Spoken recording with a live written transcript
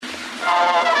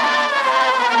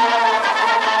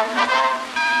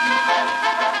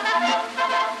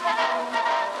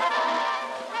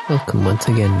Welcome once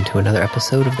again to another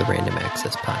episode of the Random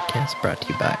Access Podcast, brought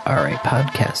to you by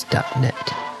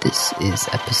rapodcast.net. This is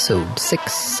episode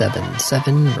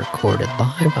 677, recorded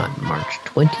live on March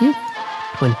 20th,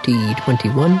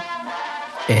 2021.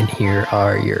 And here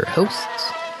are your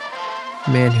hosts.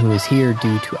 The man who is here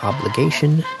due to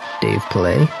obligation, Dave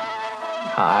Play.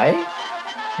 Hi.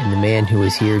 And the man who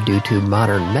is here due to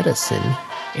modern medicine,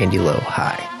 Andy Lowe.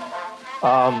 Hi.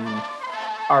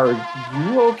 Are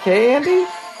you okay, Andy?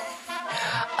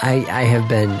 I have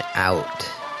been out.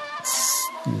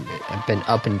 I've been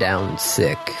up and down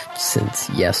sick since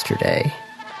yesterday.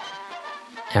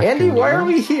 Andy, why are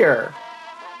we here?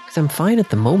 Because I'm fine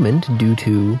at the moment due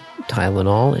to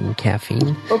Tylenol and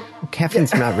caffeine. Oh,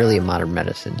 Caffeine's not really a modern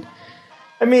medicine.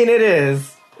 I mean, it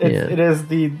is. It is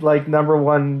the number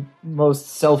one most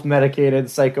self-medicated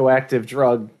psychoactive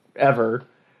drug ever.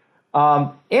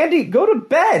 Andy, go to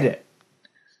bed.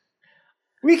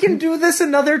 We can do this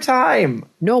another time.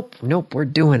 Nope, we're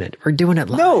doing it. We're doing it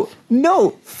live. No,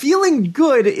 feeling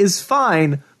good is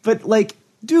fine, but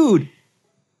dude,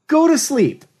 go to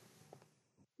sleep.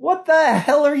 What the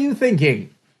hell are you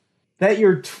thinking? That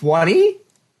you're 20?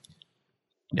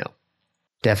 No,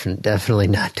 definitely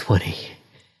not 20.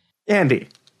 Andy.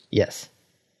 Yes.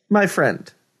 My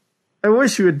friend, I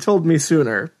wish you had told me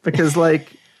sooner, because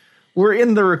we're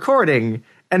in the recording.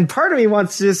 And part of me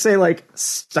wants to just say,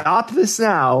 stop this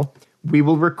now. We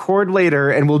will record later,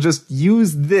 and we'll just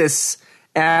use this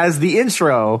as the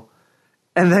intro,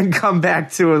 and then come back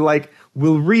to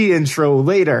we'll re-intro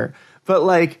later.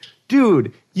 But,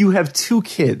 dude, you have 2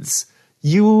 kids.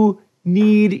 You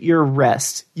need your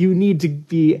rest. You need to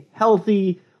be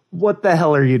healthy. What the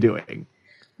hell are you doing?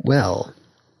 Well,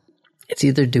 it's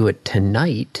either do it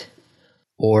tonight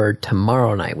or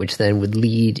tomorrow night, which then would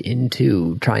lead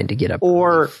into trying to get up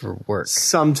or for work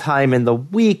sometime in the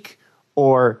week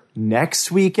or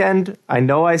next weekend. I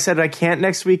know I said I can't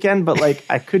next weekend, but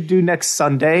I could do next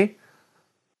Sunday.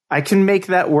 I can make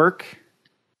that work.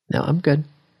 No, I'm good.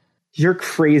 You're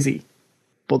crazy.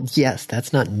 Well, yes,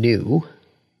 that's not new.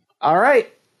 All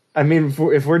right. I mean,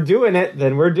 if we're doing it,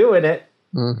 then we're doing it.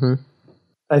 Mm-hmm.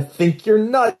 I think you're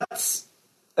nuts.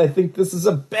 I think this is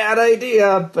a bad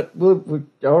idea, but we'll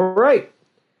all right.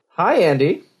 Hi,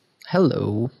 Andy.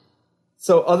 Hello.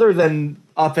 So other than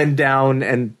up and down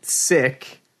and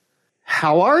sick,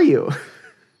 how are you?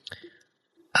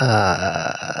 I'm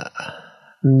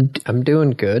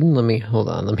doing good. Hold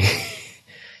on.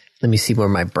 Let me see where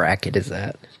my bracket is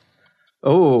at.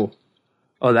 Oh,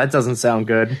 that doesn't sound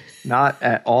good. Not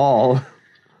at all.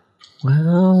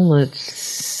 Well,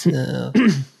 let's...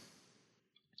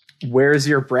 Where's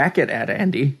your bracket at,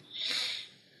 Andy?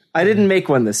 I didn't make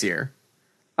one this year.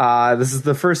 This is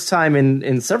the first time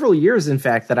in several years, in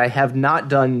fact, that I have not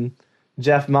done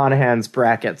Jeff Monahan's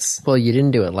brackets. Well, you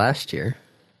didn't do it last year.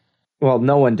 Well,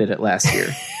 no one did it last year.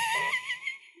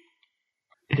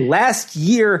 Last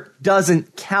year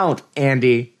doesn't count,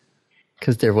 Andy.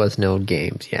 Because there was no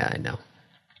games. Yeah, I know.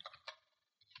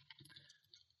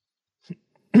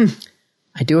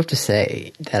 I do have to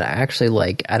say that I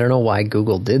actually I don't know why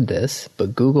Google did this,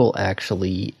 but Google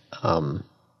actually,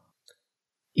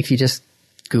 if you just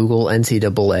Google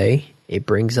NCAA, it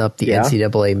brings up the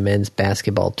NCAA men's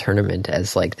basketball tournament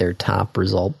as their top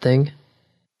result thing.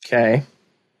 Okay.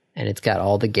 And it's got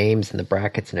all the games and the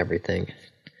brackets and everything.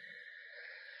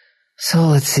 So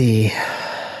let's see.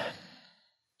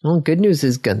 Well, good news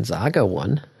is Gonzaga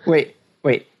won. Wait.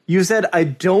 You said I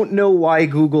don't know why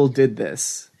Google did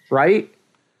this, right?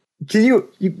 Can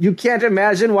you can't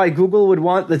imagine why Google would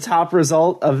want the top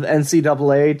result of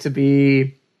NCAA to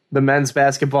be the men's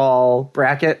basketball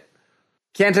bracket?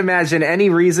 Can't imagine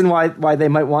any reason why they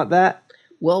might want that.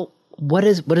 Well, what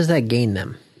does that gain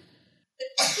them?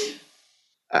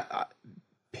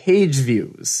 Page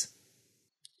views.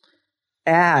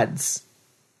 Ads.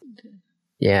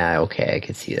 Yeah, okay, I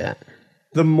could see that.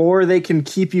 The more they can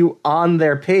keep you on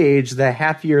their page, the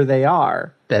happier they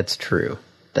are. That's true.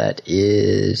 That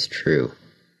is true.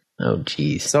 Oh,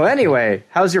 geez. So anyway,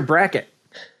 how's your bracket?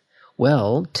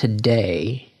 Well,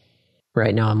 today,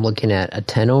 right now I'm looking at a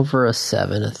 10 over a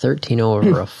 7, a 13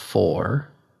 over a 4,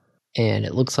 and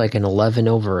it looks like an 11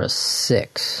 over a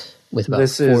 6 with about 40.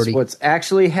 This is what's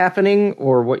actually happening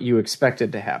or what you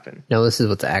expected to happen? No, this is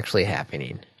what's actually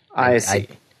happening. I see.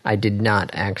 I did not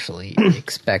actually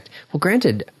expect... Well,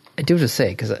 granted... I do have to say,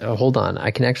 because hold on,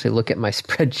 I can actually look at my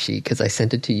spreadsheet because I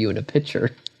sent it to you in a picture.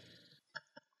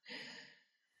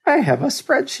 I have a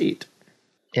spreadsheet.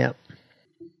 Yeah.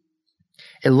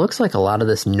 It looks like a lot of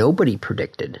this nobody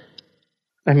predicted.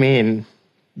 I mean,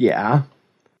 yeah.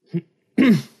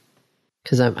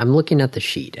 because I'm looking at the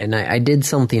sheet, and I did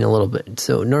something a little bit.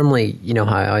 So normally, you know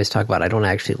how I always talk about, I don't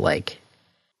actually like,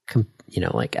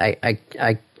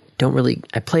 I don't really,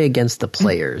 I play against the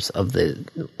players of the,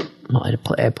 well,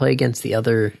 I play against the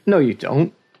other. No, you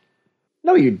don't.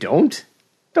 No, you don't.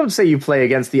 Don't say you play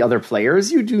against the other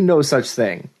players. You do no such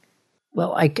thing.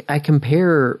 Well, I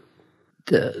compare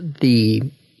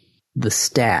the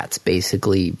stats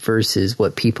basically versus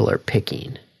what people are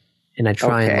picking, and I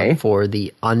try and look for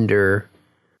the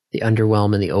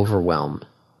underwhelm and the overwhelm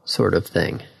sort of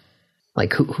thing,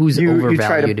 like who's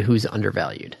overvalued, who's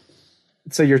undervalued.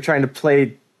 So you're trying to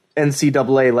play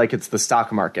NCAA like it's the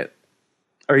stock market.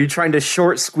 Are you trying to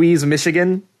short squeeze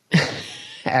Michigan?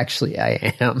 Actually,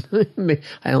 I am.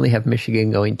 I only have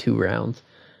Michigan going 2 rounds.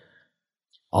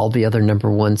 All the other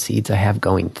number 1 seeds I have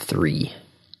going 3.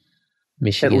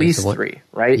 Michigan at least 3,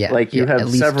 right? Yeah, like you have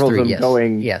several 3, of them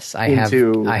going. Yes, I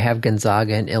have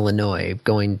Gonzaga and Illinois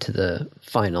going to the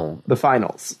final. The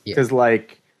finals, because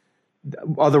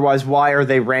otherwise, why are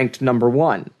they ranked number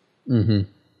 1? Mm-hmm.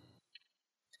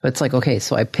 It's like, okay,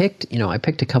 so I picked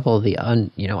a couple of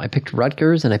I picked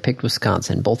Rutgers and I picked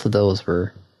Wisconsin. Both of those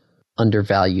were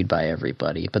undervalued by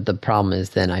everybody, but the problem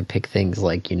is then I pick things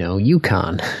like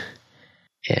UConn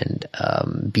and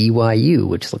BYU,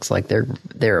 which looks like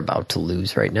they're about to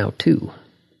lose right now too.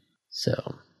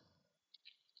 So,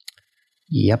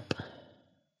 yep.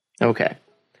 Okay,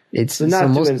 it's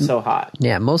not doing so hot.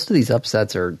 Yeah, most of these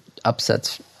upsets are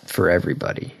upsets for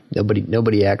everybody.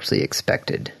 Nobody actually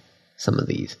expected some of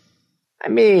these. I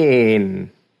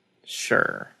mean,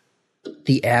 sure.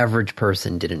 The average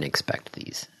person didn't expect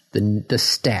these. The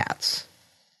stats.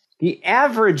 The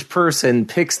average person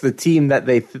picks the team that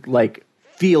they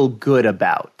feel good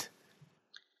about.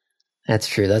 That's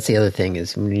true. That's the other thing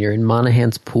is when you're in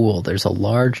Monahan's pool, there's a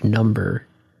large number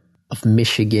of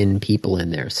Michigan people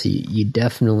in there. So you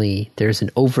definitely, there's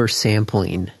an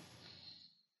oversampling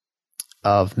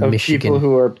of Michigan. People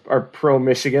who are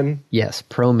pro-Michigan? Yes,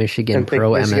 pro-Michigan,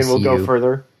 pro-MSU. Michigan will go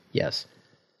further? Yes.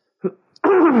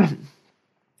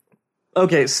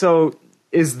 Okay, so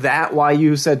is that why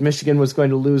you said Michigan was going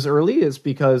to lose early? Is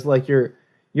because you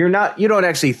don't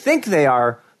actually think they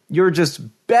are. You're just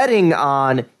betting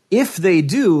on if they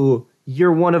do,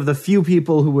 you're one of the few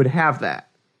people who would have that.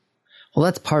 Well,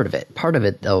 that's part of it. Part of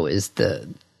it, though, is the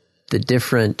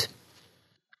different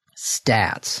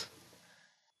stats.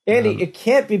 Andy, it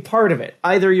can't be part of it.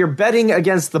 Either you're betting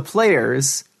against the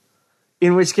players,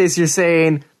 in which case you're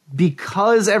saying,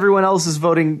 because everyone else is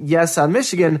voting yes on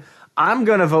Michigan, I'm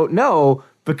going to vote no,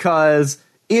 because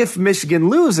if Michigan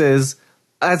loses,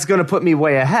 that's going to put me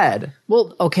way ahead.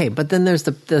 Well, okay, but then there's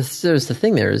the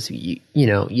thing there is, you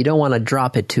don't want to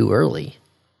drop it too early,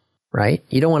 right?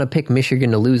 You don't want to pick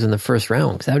Michigan to lose in the first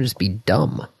round, because that would just be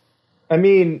dumb. I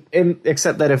mean,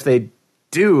 except that if they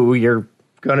do, you're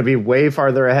going to be way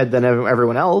farther ahead than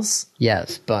everyone else.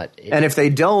 Yes, but... And if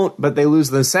they don't, but they lose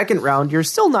the second round, you're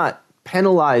still not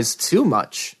penalized too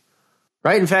much.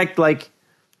 Right? In fact,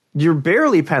 you're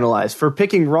barely penalized for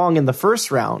picking wrong in the first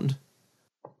round.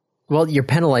 Well, your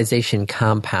penalization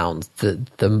compounds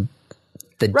the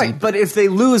right, but if they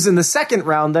lose in the second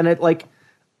round, then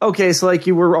okay, so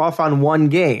you were off on one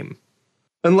game.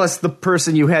 Unless the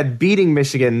person you had beating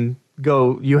Michigan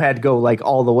you had to go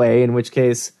all the way, in which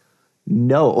case...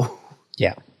 No.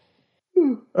 Yeah.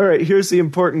 All right, here's the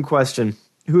important question.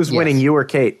 Who's winning, you or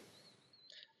Kate?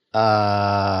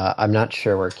 I'm not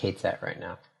sure where Kate's at right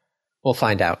now. We'll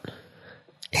find out.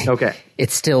 Okay.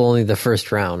 It's still only the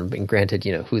first round, and granted,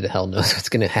 who the hell knows what's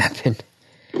going to happen.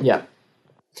 Yeah.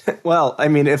 Well, I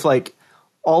mean, if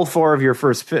all 4 of your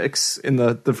first picks in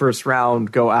the first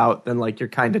round go out, then you're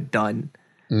kind of done.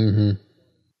 Mm-hmm.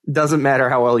 Doesn't matter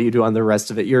how well you do on the rest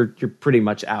of it. You're pretty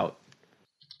much out.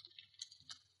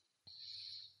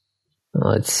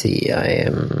 Let's see, I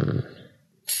am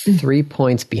 3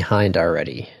 points behind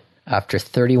already. After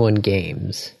 31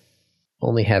 games,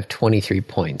 only have 23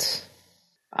 points.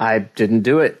 I didn't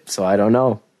do it, so I don't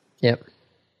know. Yep.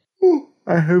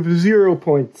 I have 0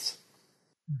 points.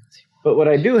 But what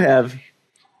I do have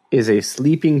is a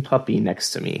sleeping puppy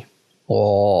next to me.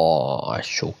 Oh,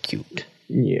 so cute.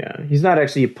 Yeah, he's not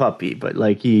actually a puppy, but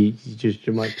he's just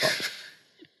my pup.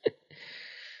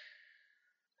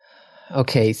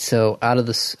 Okay, so out of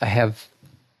this, I have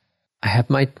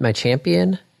my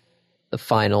champion, the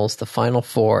finals, the final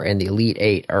 4, and the Elite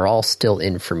 8 are all still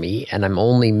in for me, and I'm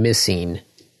only missing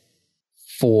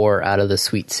 4 out of the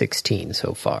Sweet 16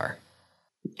 so far.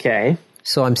 Okay.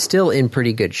 So I'm still in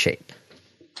pretty good shape.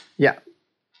 Yeah.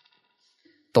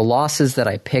 The losses that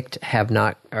I picked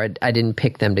I didn't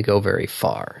pick them to go very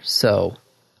far, so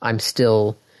I'm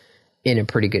still in a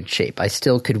pretty good shape. I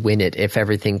still could win it if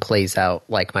everything plays out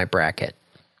like my bracket.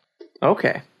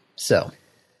 Okay. So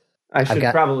I should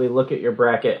probably look at your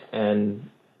bracket, and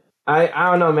I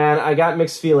don't know, man. I got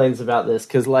mixed feelings about this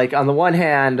because, like, on the one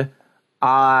hand,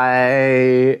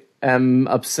 I am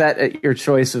upset at your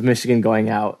choice of Michigan going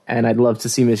out, and I'd love to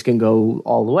see Michigan go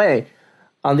all the way.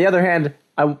 On the other hand,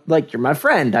 you're my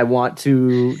friend. I want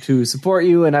to support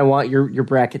you, and I want your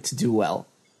bracket to do well.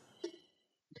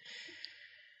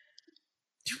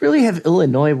 Do you really have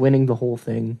Illinois winning the whole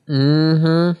thing?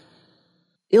 Mm-hmm.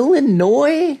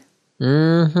 Illinois?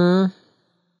 Mm-hmm.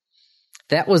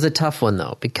 That was a tough one,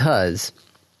 though, because,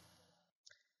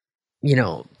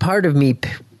 part of me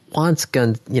wants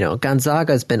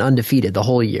Gonzaga's been undefeated the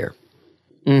whole year.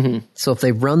 Mm-hmm. So if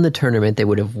they run the tournament, they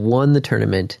would have won the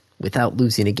tournament without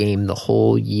losing a game the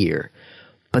whole year.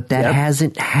 But that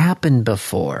hasn't happened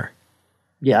before.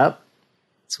 Yep.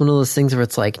 It's one of those things where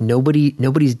it's like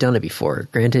nobody's done it before.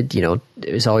 Granted,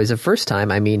 it was always a first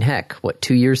time. I mean, heck,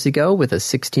 2 years ago with a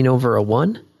 16 over a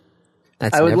 1?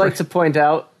 I would like to point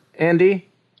out, Andy.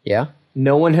 Yeah?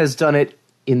 No one has done it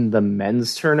in the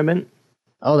men's tournament.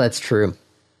 Oh, that's true.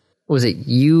 Was it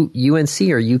UNC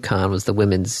or UConn was the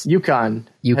women's? UConn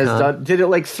did it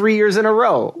like 3 years in a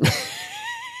row.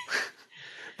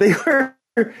 They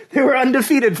were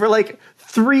undefeated for like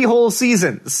 3 whole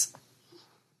seasons.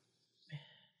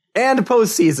 And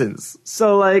postseasons.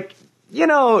 So, like,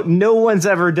 no one's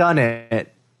ever done it.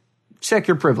 Check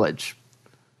your privilege.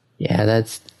 Yeah,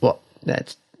 I'll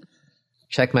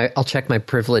check my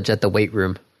privilege at the weight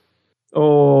room.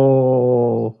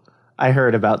 Oh, I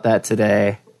heard about that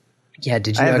today. Yeah,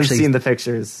 did you I haven't actually seen the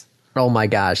pictures? Oh my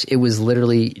gosh, it was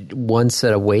literally one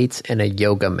set of weights and a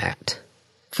yoga mat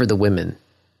for the women.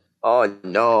 Oh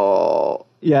no.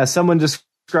 Yeah, someone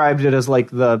described it as like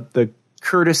the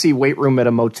courtesy weight room at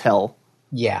a motel.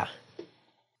 Yeah.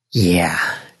 Yeah.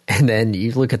 And then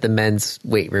you look at the men's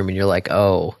weight room and you're like,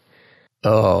 oh.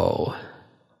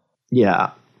 Yeah.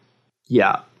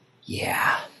 Yeah.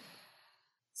 Yeah.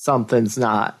 Something's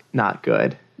not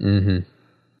good. Mm-hmm.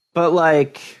 But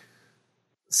like,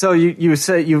 so you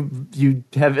say you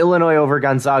have Illinois over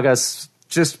Gonzaga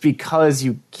just because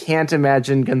you can't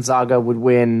imagine Gonzaga would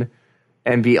win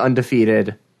and be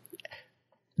undefeated.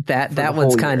 That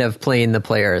one's kind of playing the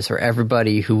players, where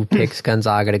everybody who picks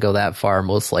Gonzaga to go that far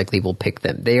most likely will pick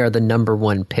them. They are the number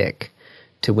 1 pick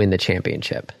to win the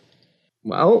championship.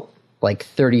 Well, like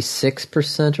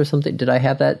 36% or something. Did I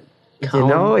have that?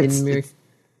 It's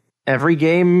every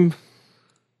game.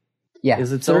 Yeah,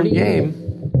 is its own game.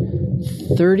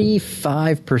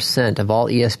 35% of all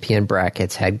ESPN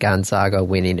brackets had Gonzaga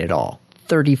winning it all.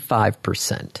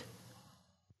 35%.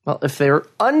 Well, if they're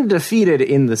undefeated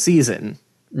in the season,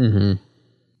 I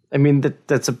mean,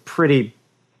 that's a pretty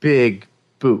big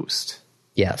boost.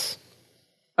 Yes.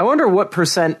 I wonder what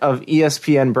percent of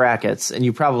ESPN brackets, and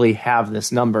you probably have this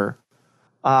number,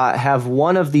 have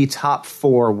one of the top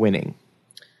 4 winning.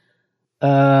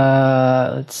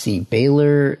 Let's see.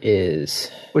 Baylor is...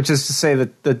 Which is to say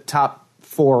that the top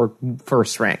 4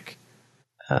 first rank.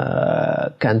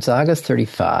 Gonzaga's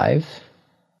 35.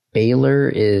 Baylor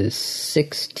is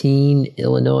 16.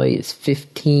 Illinois is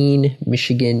 15.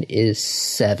 Michigan is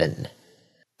 7.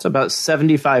 So about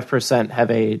 75% have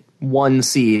a 1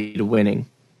 seed winning.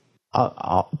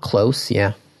 Close,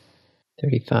 yeah.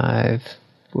 35,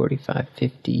 45,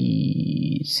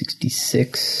 50,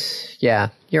 66. Yeah,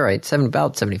 you're right.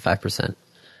 About 75%.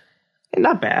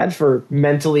 Not bad for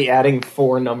mentally adding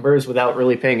 4 numbers without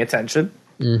really paying attention.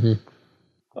 Mm-hmm.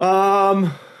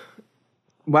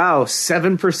 Wow,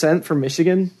 7% for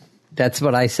Michigan? That's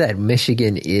what I said.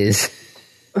 Michigan is...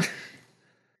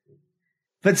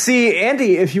 But see,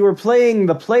 Andy, if you were playing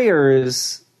the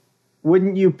players,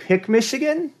 wouldn't you pick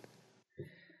Michigan?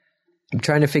 I'm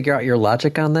trying to figure out your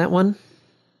logic on that one.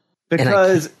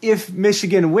 Because if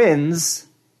Michigan wins...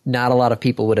 Not a lot of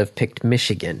people would have picked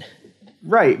Michigan.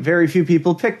 Right, very few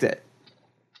people picked it.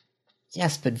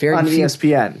 Yes, but on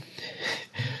ESPN.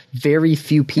 Very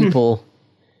few people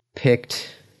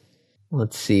picked...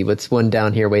 Let's see, what's one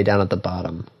down here, way down at the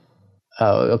bottom?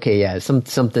 Oh, okay, yeah,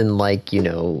 something like,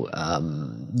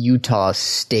 Utah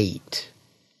State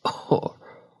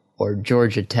or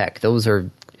Georgia Tech. Those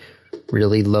are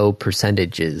really low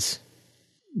percentages.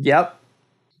 Yep.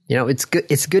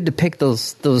 It's good to pick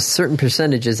those certain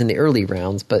percentages in the early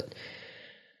rounds, but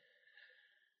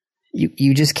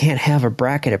you just can't have a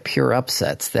bracket of pure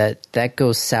upsets. That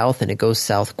goes south, and it goes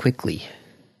south quickly.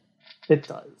 It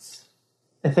does.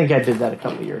 I think I did that a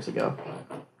couple years ago.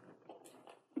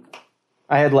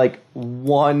 I had like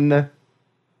one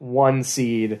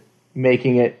seed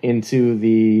making it into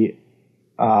the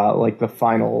the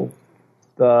final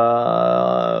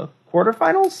the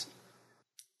quarterfinals?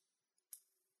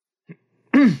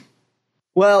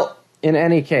 Well, in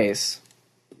any case,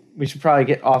 we should probably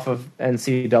get off of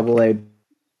NCAA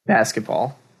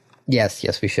basketball.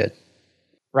 Yes, we should.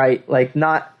 Right? Like,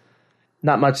 not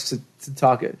much to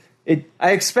talk.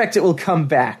 I expect it will come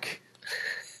back.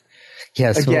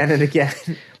 Yes, again and again.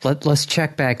 Let's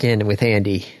check back in with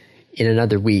Andy in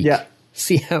another week. Yeah.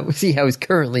 See how he's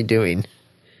currently doing.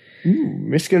 Ooh,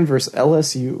 Michigan versus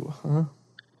LSU, huh?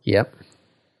 Yep.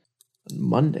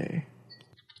 Monday.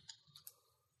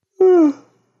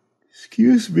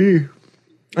 Excuse me.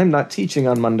 I'm not teaching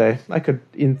on Monday. I could,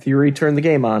 in theory, turn the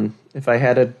game on if I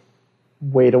had a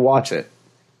way to watch it.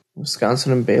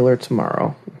 Wisconsin and Baylor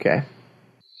tomorrow. Okay.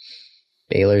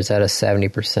 Baylor's at a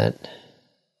 70%.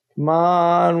 Come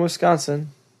on, Wisconsin.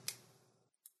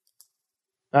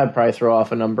 I'd probably throw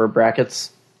off a number of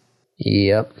brackets.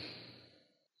 Yep.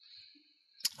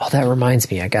 Oh, that reminds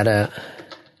me.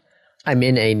 I'm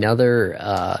in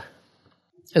another...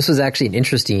 this was actually an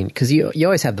interesting... Because you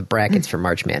always have the brackets for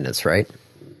March Madness, right?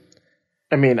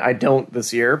 I mean, I don't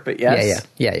this year, but yes.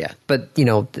 Yeah. But,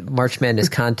 the March Madness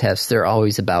contests, they're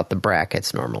always about the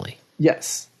brackets normally.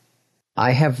 Yes.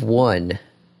 I have one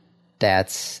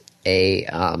that's a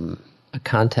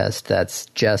contest that's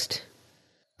just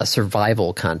a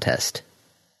survival contest.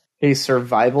 A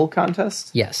survival contest?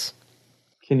 Yes.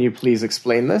 Can you please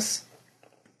explain this?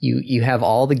 You have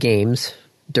all the games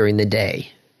during the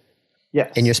day.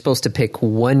 Yes. And you're supposed to pick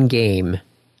one game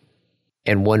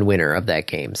and one winner of that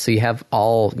game. So you have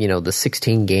all, the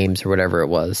 16 games or whatever it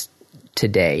was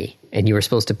today, and you were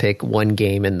supposed to pick one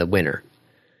game and the winner.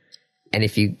 And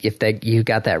if you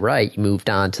got that right, you moved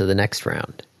on to the next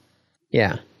round.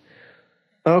 Yeah.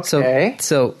 Okay.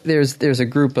 So there's a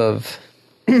group of,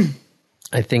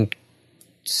 I think,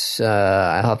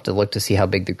 I'll have to look to see how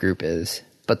big the group is.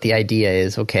 But the idea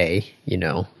is, okay,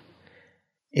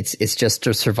 it's just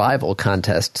a survival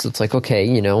contest. So it's like, okay,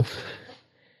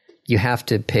 you have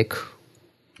to pick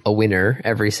a winner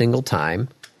every single time.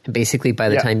 And basically by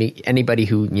the time anybody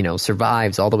who,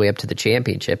 survives all the way up to the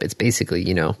championship, it's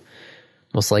basically,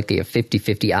 most likely a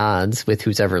 50-50 odds with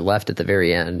who's ever left at the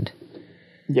very end.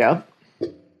 Yeah.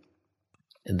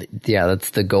 And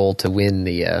that's the goal, to win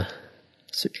the...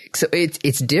 so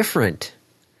it's different.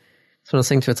 It's one of those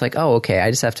things where it's like, oh, okay, I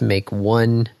just have to make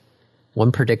one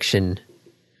prediction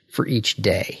for each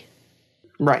day.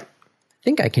 Right. I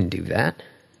think I can do that.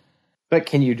 But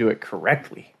can you do it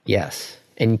correctly? Yes.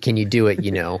 And can you do it,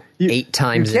 8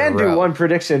 times in a row? You can do one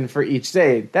prediction for each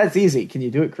day. That's easy. Can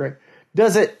you do it correct?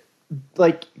 Does it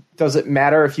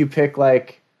matter if you pick,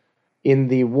 in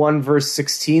the 1 versus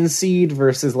 16 seed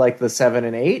versus, the 7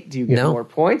 and 8? Do you get more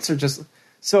points? Or just...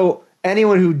 So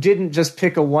anyone who didn't just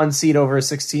pick a 1 seed over a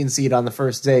 16 seed on the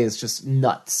first day is just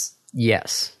nuts.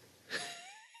 Yes.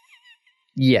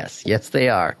 Yes, they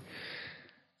are.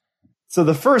 So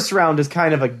the first round is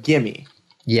kind of a gimme.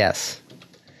 Yes.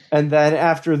 And then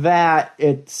after that,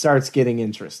 it starts getting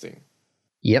interesting.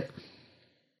 Yep.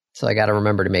 So I got to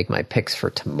remember to make my picks for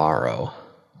tomorrow.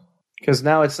 Because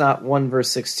now it's not 1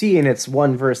 versus 16, it's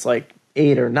 1 versus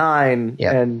 8 or 9.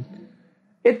 Yep. And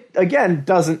it, again,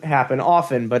 doesn't happen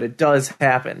often, but it does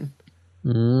happen.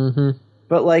 Mm-hmm.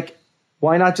 But,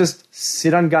 why not just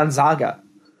sit on Gonzaga?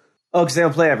 Oh, because they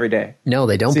don't play every day. No,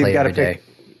 they don't play every day.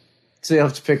 So you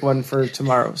have to pick one for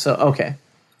tomorrow. So, okay.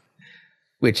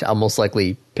 Which I'll most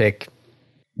likely pick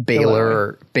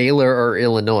Baylor or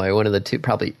Illinois. One of the two,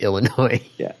 probably Illinois.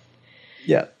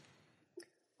 Yeah.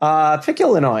 Pick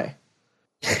Illinois.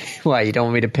 Why, you don't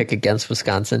want me to pick against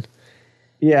Wisconsin?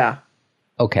 Yeah.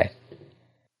 Okay.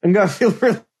 I'm going to feel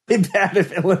really bad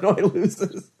if Illinois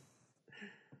loses.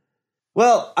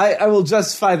 Well, I will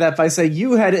justify that by saying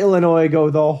you had Illinois go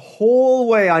the whole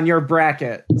way on your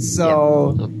bracket.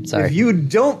 So if you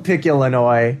don't pick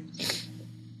Illinois,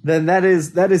 then that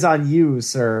is on you,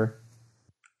 sir.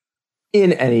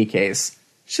 In any case,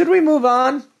 should we move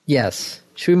on? Yes.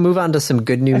 Should we move on to some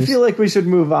good news? I feel like we should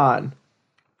move on.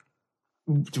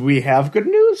 Do we have good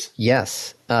news?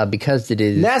 Yes, because it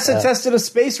is... NASA tested a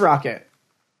space rocket.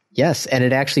 Yes, and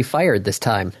it actually fired this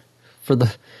time for the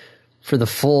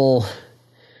full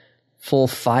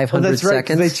 500 that's right,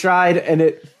 seconds. They tried and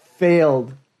it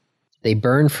failed. They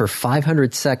burned for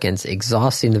 500 seconds,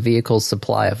 exhausting the vehicle's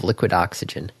supply of liquid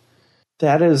oxygen.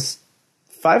 That is...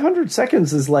 500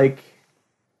 seconds is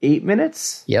 8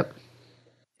 minutes? Yep.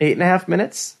 8.5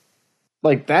 minutes?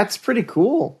 That's pretty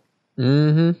cool.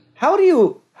 Mm-hmm. How do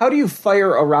you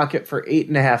fire a rocket for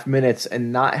 8.5 minutes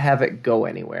and not have it go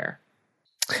anywhere?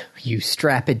 You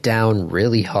strap it down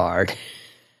really hard.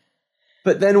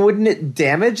 But then wouldn't it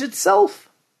damage itself?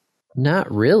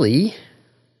 Not really.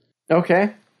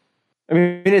 Okay. I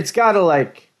mean, it's got to,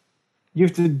 like, you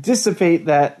have to dissipate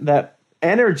that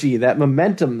energy, that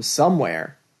momentum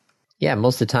somewhere. Yeah,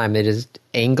 most of the time they just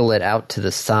angle it out to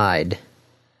the side.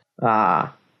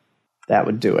 Ah, that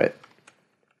would do it.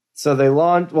 So they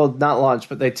launched, well, not launched,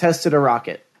 but they tested a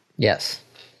rocket. Yes.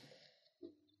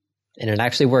 And it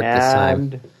actually worked this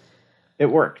time. It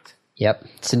worked. Yep.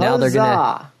 So now they're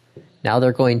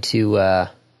going to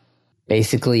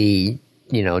basically,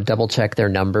 double check their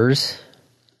numbers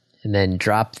and then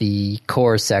drop the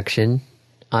core section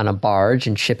on a barge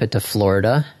and ship it to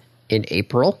Florida in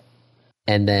April.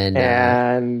 And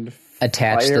then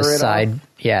attach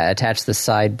the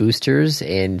side boosters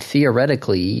and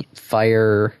theoretically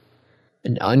fire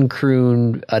an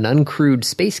uncrewed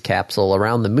space capsule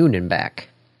around the moon and back.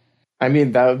 I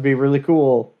mean, that would be really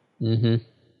cool. Mm-hmm.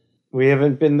 We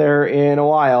haven't been there in a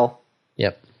while.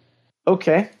 Yep.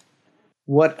 Okay.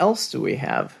 What else do we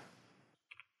have?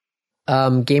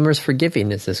 Gamers for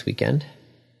Giving is this weekend.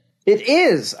 It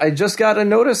is. I just got a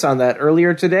notice on that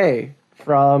earlier today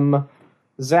from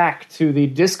Zach to the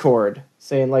Discord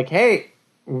saying, like, hey,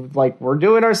 like, we're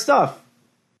doing our stuff.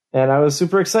 And I was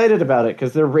super excited about it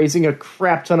because they're raising a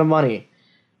crap ton of money.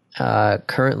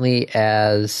 Currently,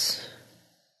 as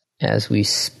we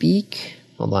speak,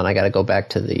 hold on, I got to go back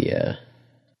to the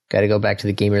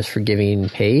Gamers for Giving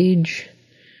page.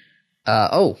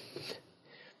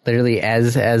 Literally,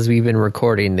 as we've been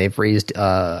recording, they've raised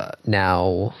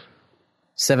now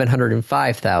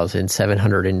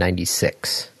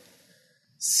 $705,796.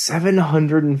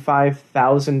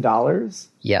 $705,000?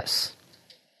 Yes.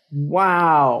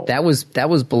 Wow. That was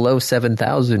below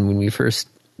 7,000 when we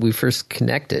first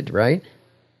connected, right?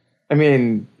 I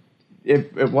mean,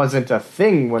 it wasn't a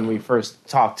thing when we first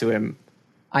talked to him.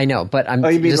 I know, but I'm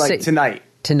you mean just like tonight?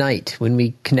 Tonight when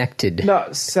we connected.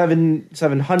 No,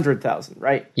 700,000,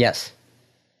 right? Yes.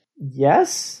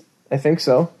 Yes, I think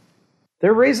so.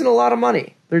 They're raising a lot of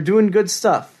money. They're doing good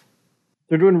stuff.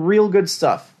 They're doing real good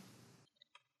stuff.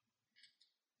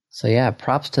 So yeah,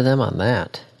 props to them on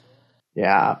that.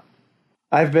 Yeah.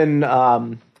 I've been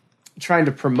trying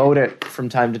to promote it from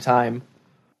time to time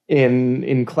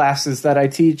in classes that I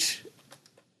teach,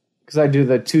 because I do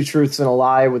the 2 truths and a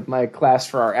lie with my class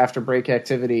for our after break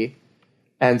activity.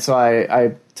 And so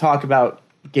I talk about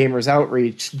Gamers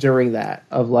Outreach during that,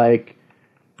 of like,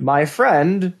 my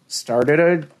friend started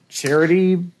a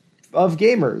charity of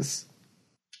gamers.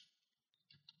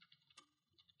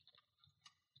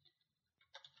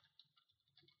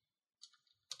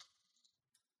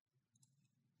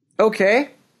 Okay.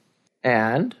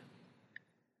 And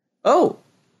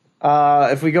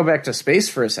if we go back to space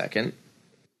for a second.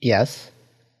 Yes.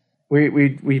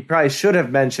 We probably should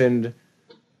have mentioned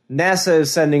NASA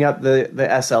is sending up the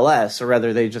SLS, or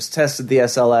rather they just tested the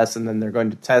SLS and then they're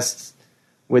going to test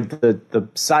with the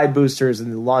side boosters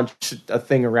and launch a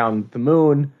thing around the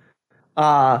moon.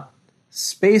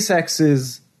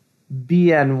 SpaceX's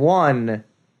BN1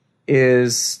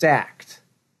 is stacked.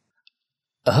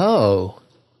 Oh.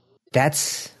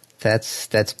 That's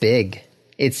big.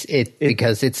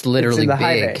 Because it's literally it's in the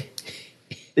big. High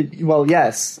bay. Well,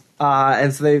 yes.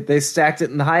 And so they stacked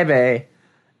it in the high bay,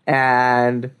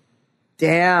 and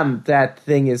damn, that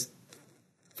thing is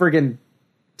friggin'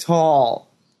 tall.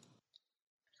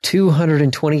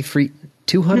 220 feet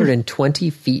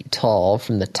tall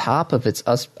from the top of its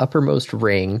uppermost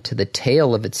ring to the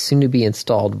tail of its soon-to-be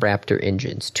installed Raptor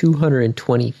engines.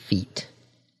 220 feet.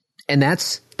 And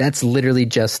that's literally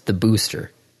just the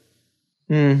booster.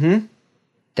 Mm-hmm.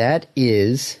 That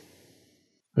is,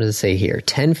 what does it say here?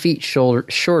 10 feet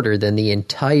shorter than the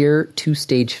entire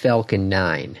 2-stage Falcon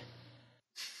 9.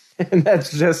 And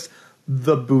that's just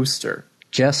the booster.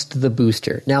 Just the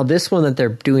booster. Now, this one that they're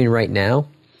doing right now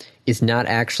is not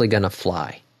actually going to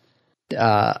fly.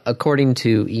 According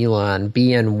to Elon,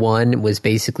 BN1 was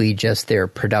basically just their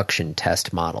production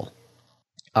test model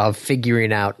of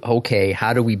figuring out, okay,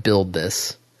 how do we build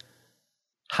this?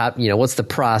 How, what's the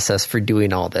process for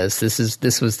doing all this?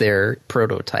 This was their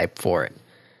prototype for it.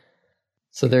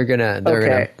 So they're gonna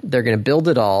build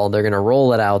it all. They're gonna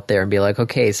roll it out there and be like,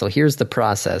 okay, so here's the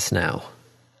process now.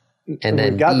 And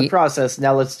then we've got the process.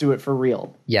 Now let's do it for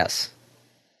real. Yes.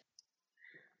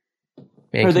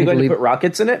 Man, are they going to put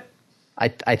rockets in it?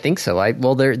 I think so.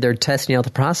 They're testing out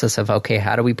the process of, okay,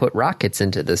 how do we put rockets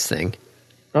into this thing?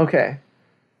 Okay,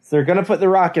 so they're going to put the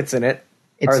rockets in it.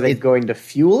 Are they going to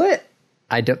fuel it?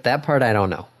 That part I don't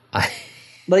know.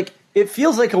 Like, it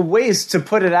feels like a waste to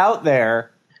put it out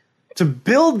there, to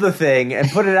build the thing and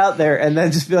put it out there, and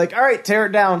then just be like, all right, tear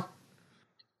it down.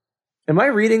 Am I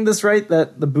reading this right,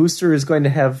 that the booster is going to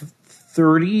have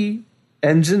 30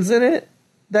 engines in it?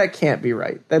 That can't be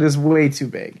right. That is way too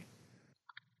big.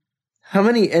 How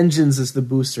many engines is the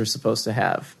booster supposed to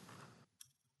have?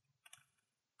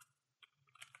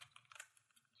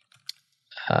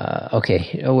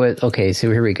 Okay,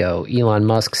 so here we go. Elon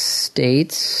Musk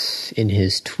states in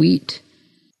his tweet,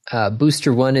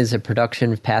 Booster 1 is a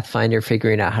production Pathfinder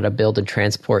figuring out how to build and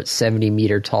transport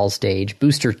 70-meter tall stage.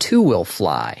 Booster 2 will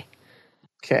fly.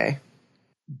 Okay.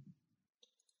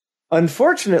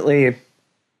 Unfortunately,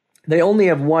 they only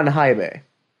have one high bay.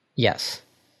 Yes.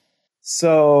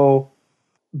 So,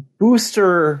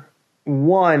 Booster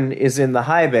 1 is in the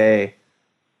high bay.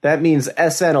 That means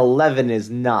SN11 is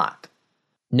not.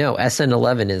 No,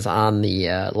 SN11 is on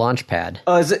the launch pad.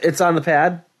 Oh, is it? It's on the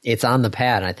pad? It's on the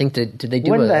pad. I think did they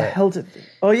do when the hell did they?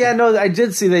 Oh, yeah, no, I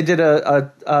did see they did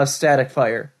a static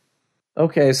fire.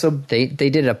 Okay, so... They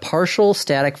did a partial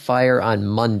static fire on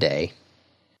Monday,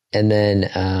 and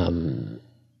then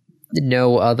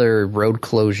no other road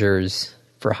closures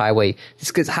for Highway...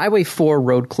 Because Highway 4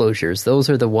 road closures, those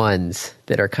are the ones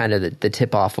that are kind of the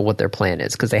tip-off of what their plan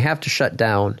is, because they have to shut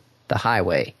down the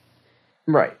highway.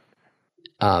 Right.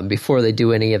 Before they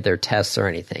do any of their tests or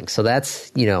anything. So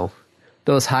that's,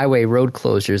 those highway road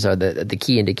closures are the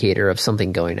key indicator of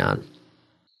something going on.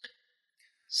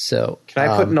 So can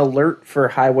I put an alert for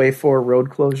Highway 4 road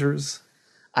closures?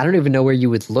 I don't even know where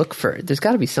you would look for it. There's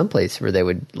got to be some place where they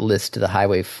would list the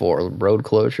Highway 4 road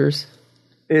closures.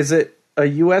 Is it a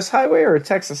U.S. highway or a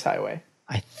Texas highway?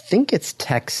 I think it's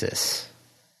Texas.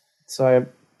 So I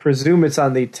presume it's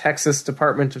on the Texas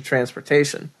Department of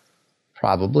Transportation.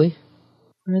 Probably.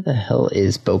 Where the hell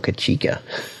is Boca Chica?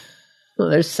 Well,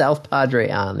 there's South Padre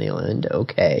Island.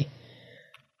 Okay.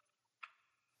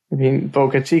 I mean,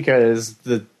 Boca Chica is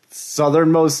the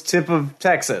southernmost tip of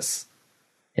Texas.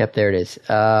 Yep, there it is.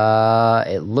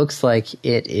 It looks like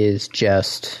it is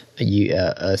just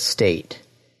a state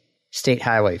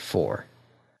highway 4.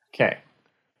 Okay.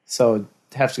 So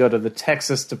have to go to the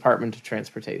Texas Department of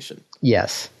Transportation.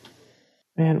 Yes.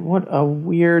 Man, what a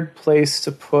weird place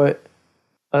to put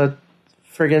a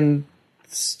friggin'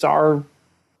 Starship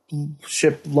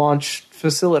launch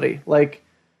facility. Like,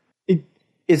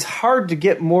 it's hard to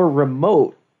get more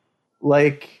remote.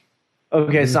 Like,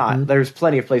 okay, it's not. There's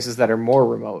plenty of places that are more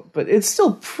remote, but it's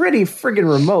still pretty friggin'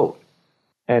 remote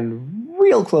and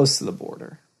real close to the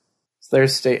border. So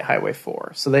there's State Highway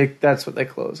 4. So that's what they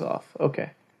close off.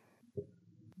 Okay.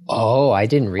 Oh, I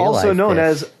didn't realize. Also known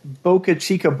as Boca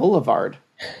Chica Boulevard.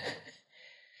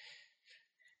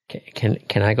 Can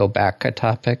I go back a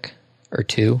topic or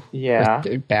two? Yeah.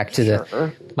 Or back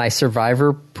to my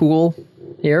survivor pool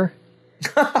here.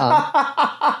 Well,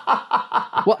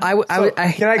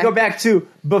 can I go back to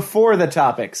before the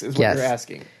topics? Is what you're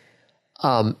asking.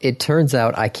 It turns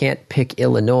out I can't pick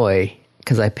Illinois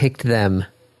because I picked them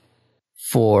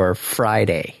for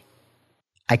Friday.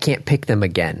 I can't pick them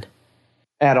again.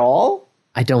 At all?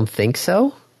 I don't think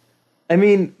so. I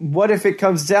mean, what if it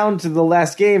comes down to the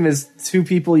last game is 2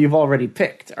 people you've already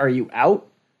picked? Are you out?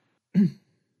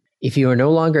 If you are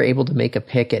no longer able to make a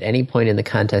pick at any point in the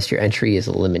contest, your entry is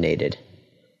eliminated.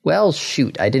 Well,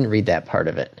 shoot, I didn't read that part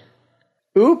of it.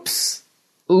 Oops.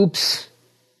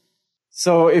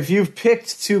 So if you've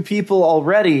picked 2 people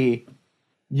already,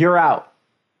 you're out.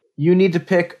 You need to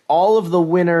pick all of the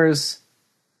winners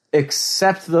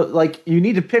except you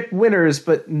need to pick winners,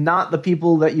 but not the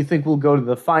people that you think will go to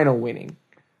the final winning.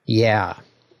 Yeah.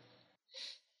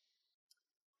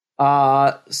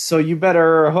 So you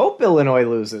better hope Illinois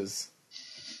loses.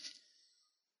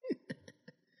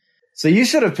 So you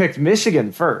should have picked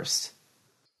Michigan first.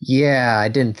 Yeah, I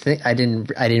didn't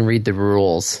read the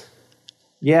rules.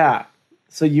 Yeah.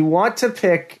 So you want to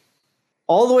pick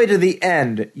all the way to the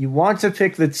end. You want to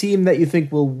pick the team that you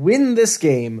think will win this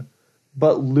game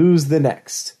but lose the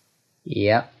next.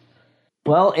 Yep.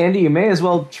 Well, Andy, you may as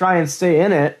well try and stay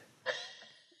in it.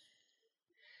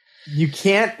 You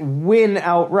can't win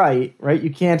outright, right?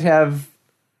 You can't have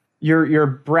your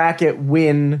bracket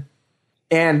win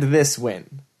and this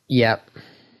win. Yep.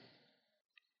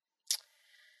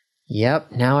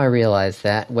 Now I realize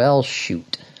that. Well,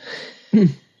 shoot.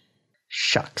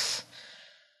 Shucks.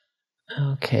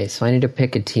 Okay, so I need to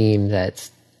pick a team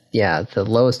that's the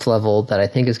lowest level that I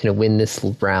think is going to win this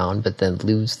round, but then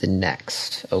lose the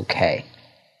next. Okay.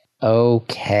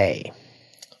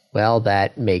 Well,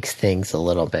 that makes things a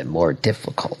little bit more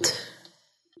difficult.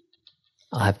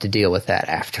 I'll have to deal with that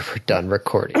after we're done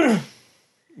recording.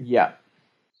 Yeah.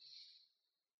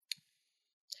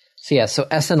 So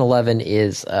SN11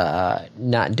 is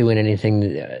not doing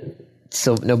anything.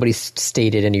 So nobody's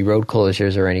stated any road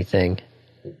closures or anything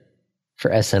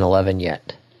for SN11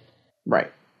 yet.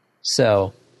 Right.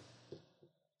 So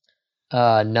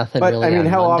Nothing But really I mean, on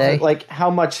how Monday. often? Like, how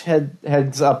much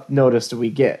heads up notice do we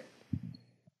get?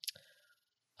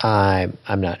 I'm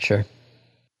not sure.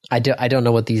 I don't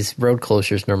know what these road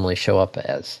closures normally show up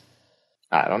as.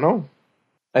 I don't know.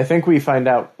 I think we find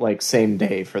out like same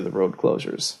day for the road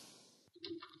closures.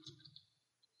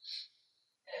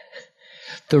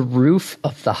 The roof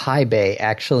of the high bay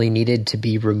actually needed to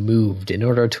be removed in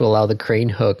order to allow the crane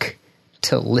hook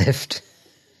to lift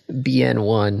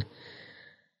BN1.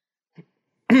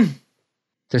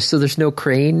 There's no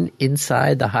crane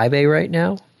inside the high bay right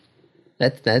now?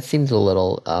 That seems a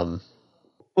little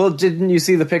Well, didn't you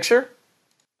see the picture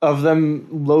of them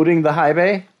loading the high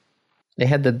bay they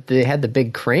had the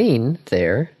big crane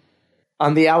there.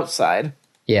 on the outside,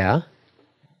 Yeah.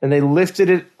 and they lifted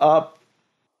it up?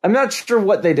 I'm not sure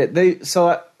what they did. It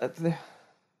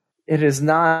is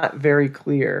not very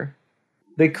clear.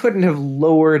 They couldn't have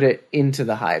lowered it into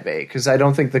the high bay because I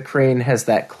don't think the crane has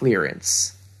that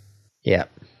clearance. Yeah.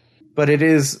 But it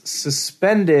is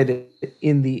suspended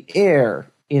in the air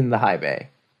in the high bay.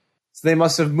 So they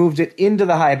must have moved it into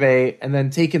the high bay and then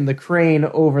taken the crane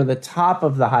over the top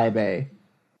of the high bay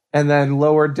and then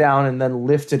lowered down and then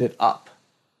lifted it up.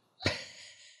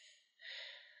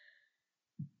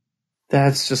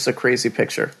 That's just a crazy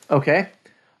picture. Okay.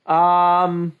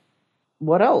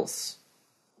 What else,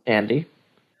 Andy?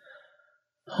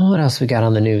 What else we got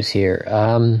on the news here?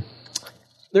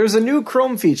 There's a new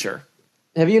Chrome feature.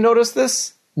 Have you noticed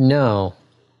this? No.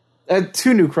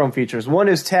 Two new Chrome features. One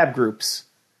is tab groups,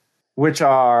 which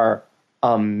are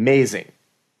amazing.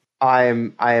 I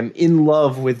am in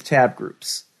love with tab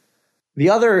groups. The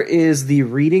other is the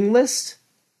reading list.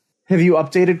 Have you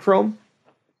updated Chrome?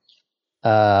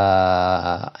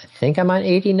 I think I'm on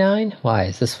 89. Why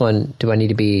is this one? Do I need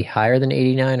to be higher than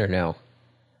 89 or no?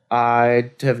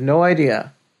 I have no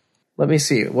idea. Let me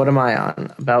see. What am I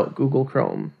on about Google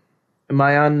Chrome? Am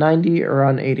I on 90 or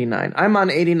on 89? I'm on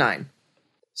 89.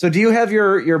 So do you have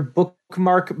your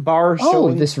bookmark bar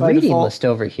showing? Oh, this by reading default? list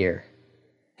over here.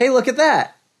 Hey, look at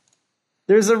that.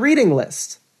 There's a reading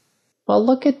list. Well,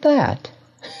 look at that.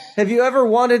 Have you ever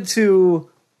wanted to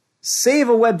save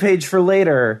a web page for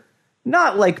later?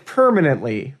 Not like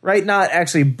permanently, right? Not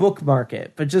actually bookmark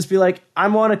it, but just be like, I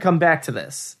want to come back to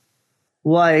this.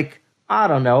 Like, I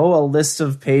don't know, a list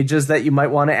of pages that you might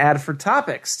want to add for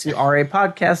topics to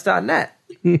rapodcast.net.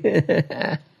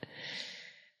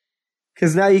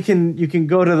 Because now you can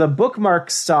go to the bookmark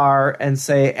star and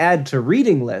say add to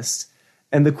reading list.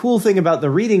 And the cool thing about the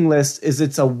reading list is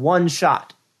it's a one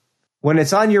shot. When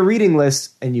it's on your reading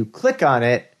list and you click on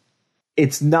it,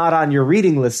 it's not on your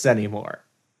reading list anymore.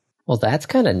 Well, that's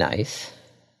kind of nice.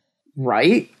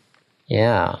 Right?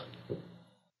 Yeah.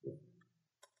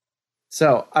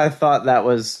 So I thought that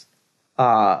was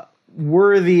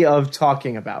worthy of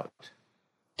talking about.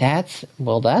 That's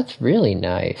really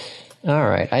nice. All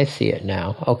right, I see it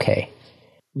now. Okay.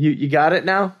 You got it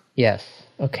now? Yes.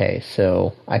 Okay,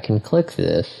 so I can click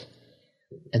this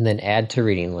and then add to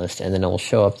reading list, and then it will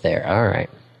show up there. All right.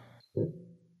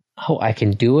 Oh, I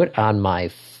can do it on my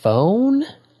phone?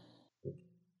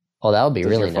 Oh, that would be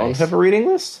really Does your phone nice. have a reading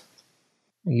list?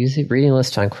 Use the reading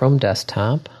list on Chrome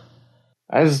desktop.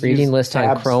 I just Reading use list on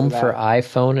tabs Chrome that. for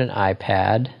iPhone and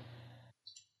iPad.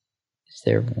 Is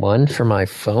there one for my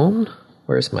phone?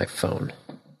 Where's my phone?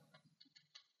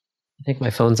 I think my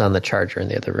phone's on the charger in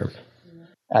the other room.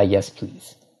 Yes,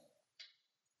 please.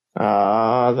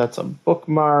 That's a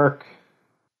bookmark.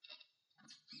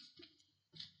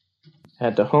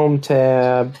 Add to home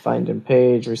tab, find in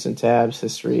page, recent tabs,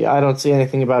 history. I don't see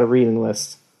anything about a reading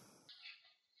list.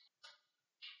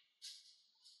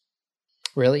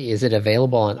 Really? Is it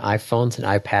available on iPhones and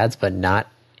iPads, but not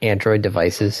Android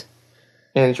devices?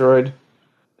 Android.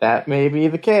 That may be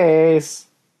the case.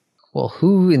 Well,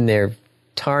 who in their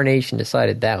tarnation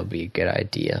decided that would be a good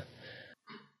idea?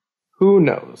 Who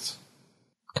knows?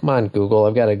 Come on, Google.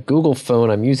 I've got a Google phone.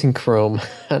 I'm using Chrome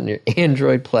on your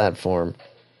Android platform.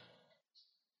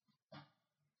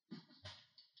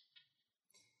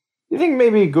 You think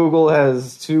maybe Google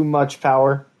has too much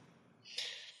power?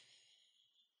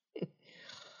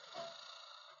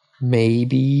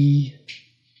 Maybe.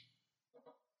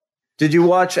 Did you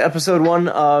watch episode 1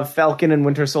 of Falcon and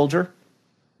Winter Soldier?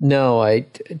 No,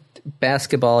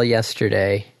 basketball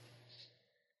yesterday.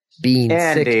 Being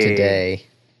sick today.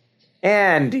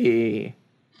 Andy.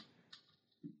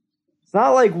 It's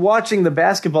not like watching the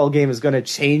basketball game is going to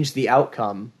change the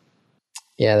outcome.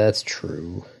 Yeah, that's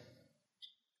true.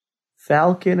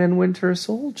 Falcon and Winter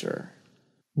Soldier.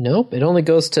 Nope, it only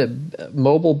goes to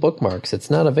mobile bookmarks. It's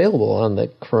not available on the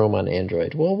Chrome on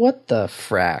Android. Well, what the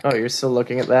frack? Oh, you're still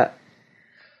looking at that?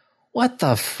 What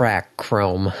the frack,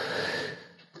 Chrome?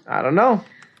 I don't know.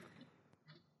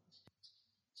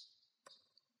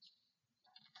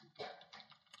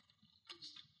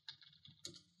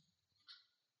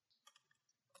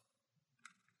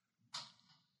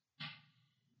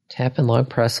 Tap and long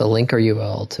press a link or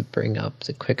URL to bring up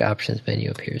the quick options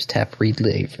menu appears. Tap read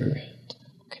later.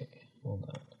 Okay, hold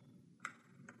on.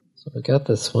 So we got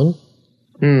this one.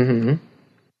 Mm-hmm.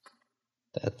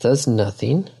 That does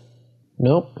nothing.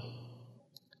 Nope.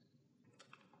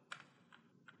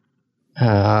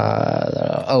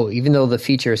 Even though the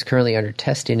feature is currently under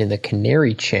testing in the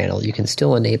Canary channel, you can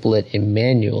still enable it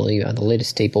manually on the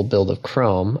latest stable build of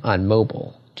Chrome on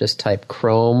mobile. Just type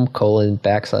Chrome : /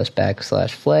 flags /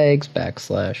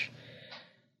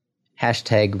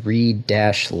 hashtag read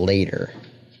 - later.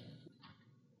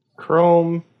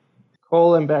 Chrome : /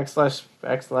 flags /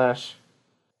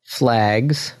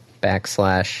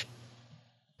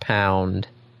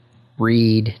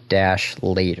 read -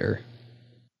 later.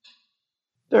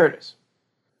 There it is.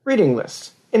 Reading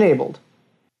list. Enabled.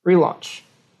 Relaunch.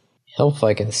 Help if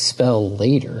I can spell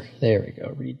later. There we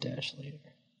go. Read - later.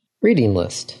 Reading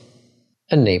list.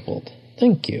 Enabled.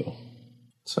 Thank you.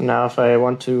 So now if I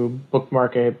want to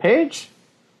bookmark a page,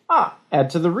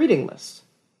 add to the reading list.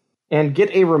 And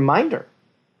get a reminder.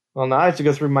 Well, now I have to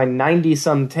go through my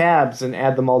 90-some tabs and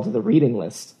add them all to the reading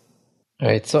list. All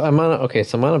right, so I'm on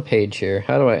a page here.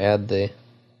 How do I add the...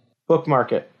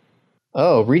 Bookmark it.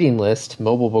 Oh, reading list,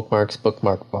 mobile bookmarks,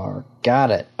 bookmark bar.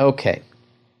 Got it. Okay.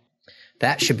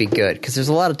 That should be good, because there's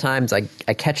a lot of times I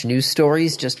catch news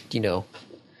stories just,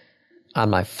 on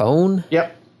my phone.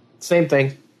 Yep. Same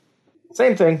thing.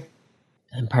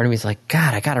 And part of me is like,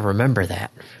 God, I got to remember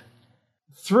that.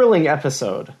 Thrilling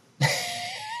episode.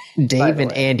 Dave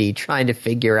and Andy trying to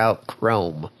figure out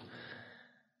Chrome.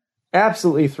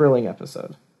 Absolutely thrilling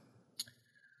episode.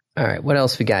 All right, what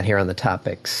else we got here on the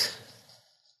topics?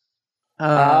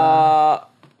 The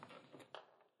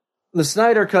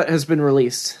Snyder Cut has been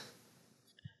released.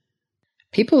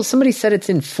 Somebody said it's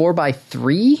in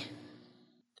 4:3?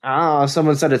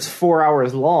 Someone said it's 4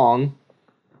 hours long.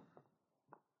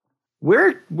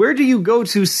 Where do you go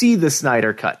to see the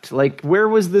Snyder Cut? Like, where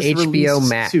was this HBO released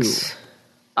Max. to?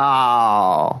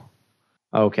 Oh,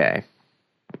 okay.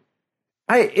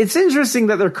 It's interesting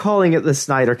that they're calling it the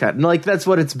Snyder Cut, and like that's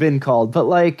what it's been called. But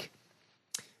like,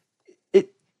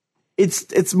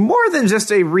 it's more than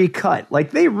just a recut.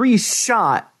 Like they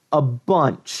reshot a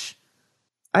bunch.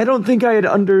 I don't think I had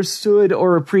understood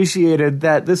or appreciated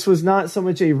that this was not so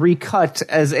much a recut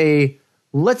as a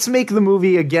let's make the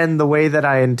movie again the way that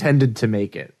I intended to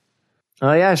make it.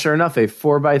 Oh yeah, sure enough, a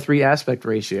 4:3 aspect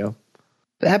ratio.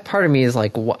 That part of me is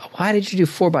like, why did you do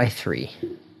 4:3?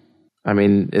 I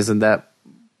mean, isn't that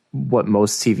what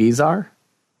most TVs are?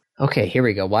 Okay, here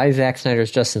we go. Why Zack Snyder's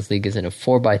Justice League is in a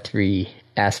 4:3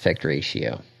 aspect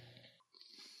ratio?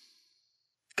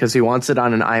 Because he wants it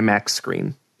on an IMAX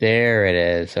screen. There it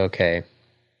is. Okay.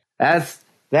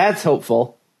 That's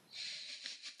hopeful.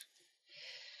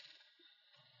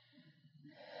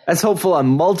 That's hopeful on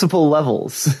multiple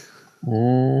levels.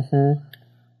 Mm-hmm.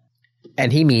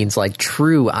 And he means like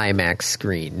true IMAX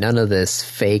screen. None of this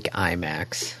fake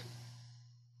IMAX.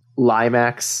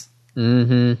 Limax.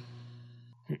 Mm-hmm.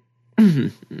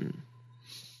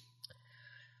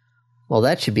 Well,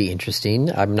 that should be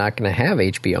interesting. I'm not going to have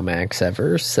HBO Max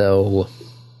ever, so...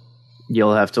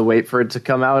 You'll have to wait for it to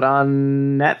come out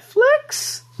on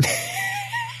Netflix?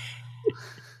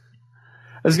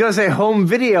 I was going to say home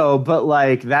video, but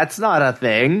like, that's not a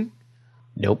thing.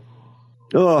 Nope.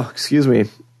 Oh, excuse me.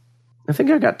 I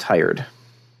think I got tired.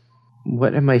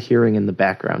 What am I hearing in the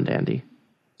background, Andy?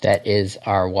 That is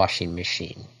our washing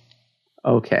machine.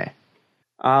 Okay.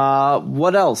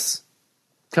 What else?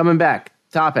 Coming back.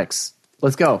 Topics.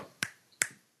 Let's go.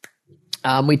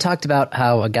 We talked about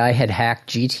how a guy had hacked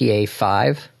GTA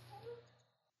 5.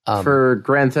 For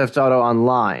Grand Theft Auto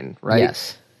Online, right?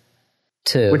 Yes.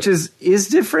 Which is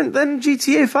different than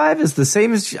GTA 5? Is the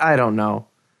same as... I don't know.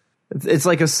 It's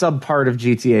like a sub-part of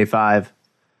GTA 5.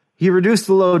 He reduced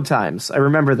the load times. I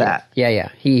remember that. Yeah.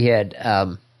 He had...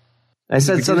 I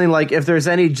said something like, if there's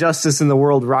any justice in the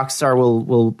world, Rockstar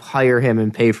will hire him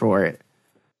and pay for it.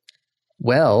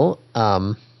 Well,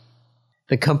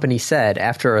 the company said,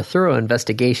 after a thorough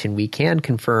investigation, we can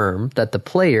confirm that the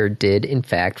player did, in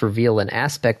fact, reveal an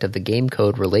aspect of the game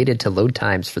code related to load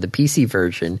times for the PC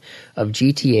version of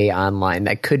GTA Online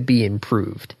that could be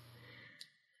improved.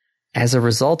 As a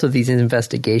result of these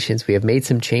investigations, we have made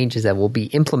some changes that will be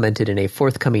implemented in a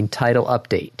forthcoming title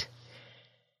update.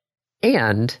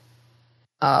 And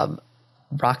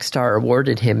Rockstar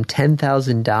awarded him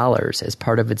 $10,000 as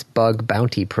part of its bug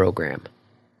bounty program.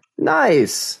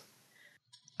 Nice.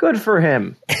 Good for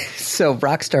him. So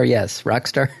Rockstar, yes.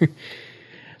 Rockstar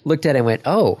looked at it and went,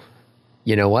 oh,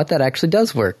 you know what? That actually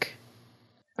does work.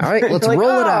 All right, let's Like,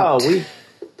 roll it out.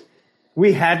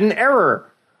 We had an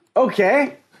error.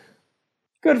 Okay.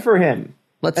 Good for him.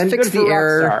 Let's and fix good the for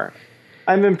error. Rockstar.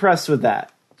 I'm impressed with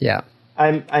that. Yeah.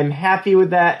 I'm happy with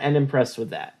that and impressed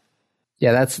with that.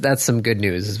 Yeah, that's some good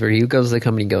news. Is where he goes to the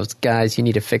company and goes, guys, you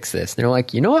need to fix this. And they're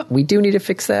like, you know what? We do need to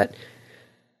fix that.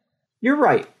 You're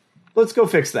right. Let's go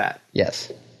fix that. Yes.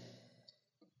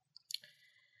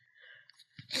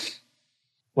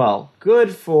 Well,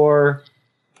 good for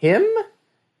him,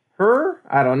 her,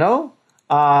 I don't know,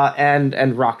 and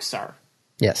Rockstar.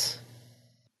 Yes.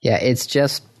 Yeah, it's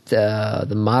just the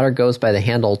modder goes by the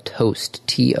handle Toast,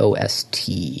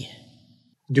 T-O-S-T.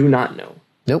 Do not know.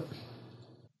 Nope.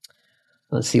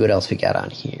 Let's see what else we got on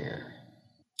here.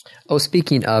 Oh,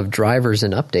 speaking of drivers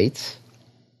and updates,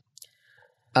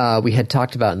 we had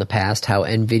talked about in the past how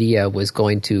NVIDIA was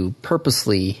going to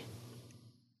purposely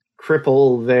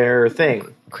Cripple their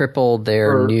thing. Cripple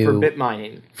their new... For bit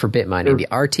mining. For bit mining, the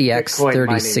RTX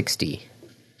 3060.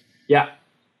 Yeah.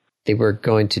 They were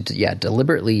going to,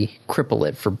 deliberately cripple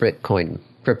it for Bitcoin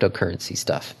cryptocurrency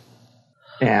stuff.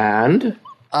 And?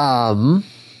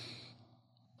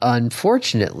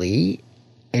 Unfortunately,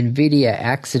 NVIDIA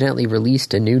accidentally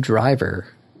released a new driver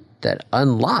that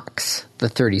unlocks the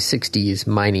 3060's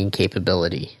mining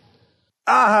capability.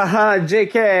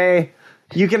 JK.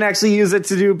 You can actually use it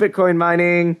to do Bitcoin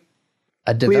mining.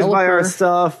 Please buy our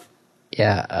stuff.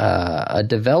 Yeah, a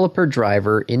developer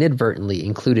driver inadvertently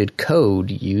included code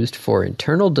used for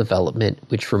internal development,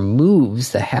 which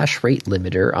removes the hash rate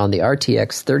limiter on the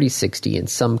RTX 3060 in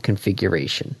some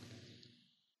configuration.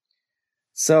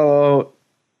 So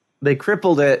they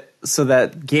crippled it so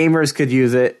that gamers could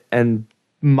use it and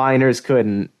miners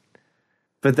couldn't.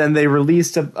 But then they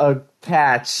released a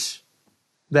patch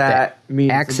that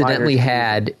means accidentally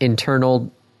had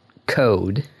internal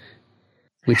code,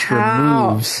 which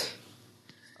removes...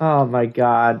 Oh my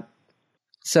god.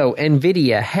 So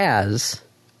NVIDIA has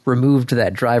removed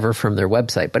that driver from their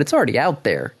website, but it's already out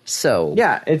there. So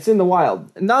yeah, it's in the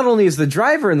wild. Not only is the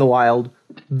driver in the wild,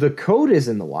 the code is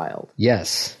in the wild.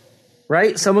 Yes.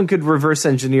 Right? Someone could reverse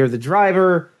engineer the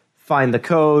driver, find the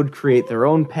code, create their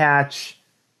own patch.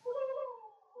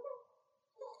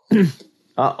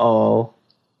 Uh-oh.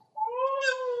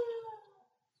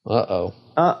 Uh-oh.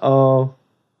 Uh-oh.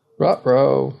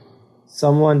 Ruh-roh.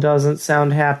 Someone doesn't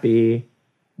sound happy.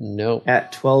 Nope.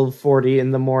 At 12:40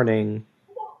 in the morning.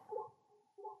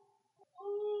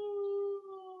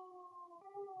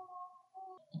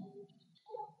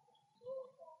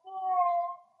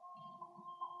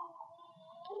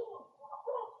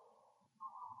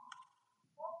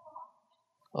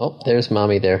 Oh, there's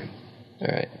Mommy there. All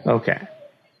right. Okay.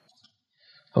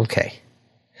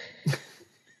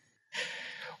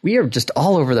 We are just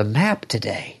all over the map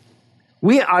today.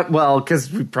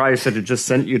 Because we probably should have just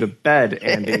sent you to bed,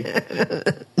 Andy.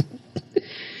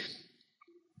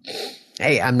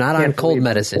 Hey, I'm not on cold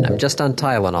medicine. I'm just on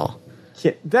Tylenol.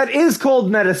 Yeah, that is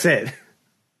cold medicine.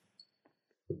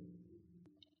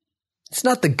 It's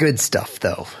not the good stuff,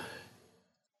 though.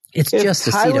 It's if just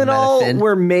Tylenol acetaminophen.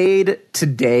 Were made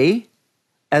today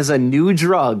as a new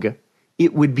drug,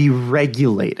 it would be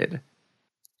regulated.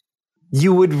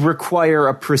 You would require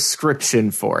a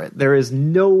prescription for it. There is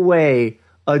no way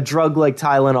a drug like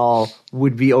Tylenol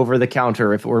would be over the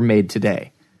counter if it were made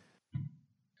today.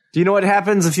 Do you know what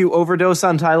happens if you overdose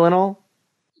on Tylenol?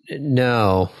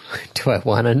 No. Do I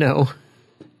want to know?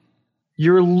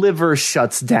 Your liver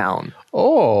shuts down.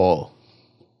 Oh.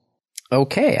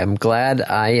 Okay, I'm glad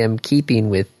I am keeping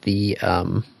with the...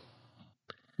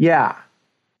 Yeah.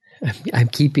 I'm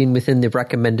keeping within the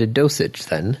recommended dosage,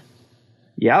 then.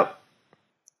 Yep.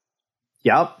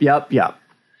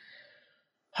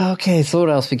 Okay, so what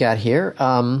else we got here?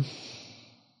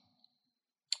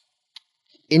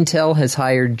 Intel has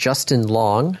hired Justin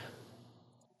Long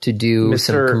to do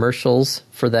some commercials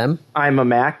for them. I'm a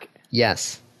Mac.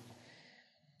 Yes.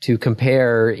 To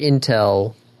compare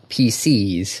Intel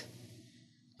PCs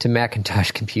to Macintosh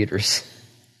computers.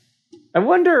 I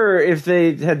wonder if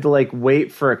they had to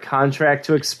wait for a contract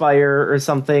to expire or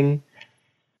something.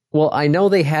 Well, I know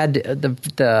they had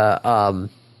the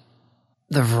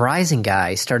Verizon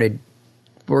guy started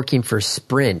working for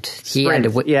Sprint. He had to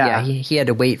he had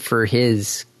to wait for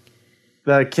his.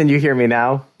 Can you hear me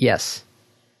now? Yes,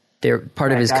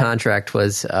 part of his contract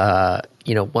was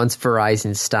once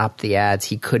Verizon stopped the ads,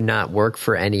 he could not work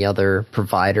for any other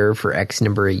provider for X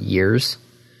number of years.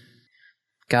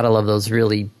 Gotta love those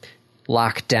really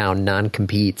locked down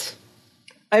non-competes.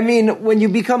 I mean, when you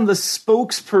become the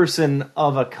spokesperson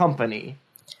of a company,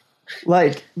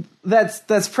 Like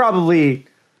that's probably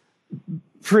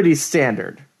pretty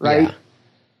standard, right? Yeah.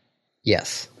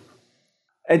 Yes.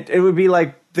 It would be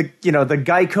like the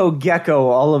Geico Gecko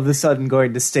all of a sudden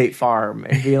going to State Farm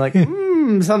and being like,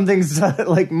 something's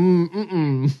like,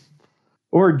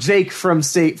 or Jake from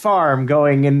State Farm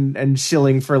going and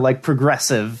shilling for like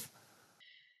Progressive.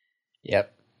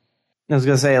 Yep. I was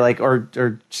gonna say like,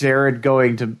 or Jared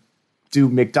going to do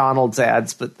McDonald's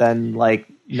ads, but then like,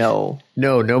 no,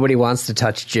 nobody wants to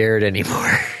touch Jared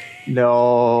anymore.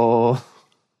 No.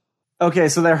 Okay,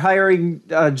 so they're hiring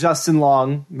Justin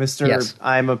Long, Mr. Yes.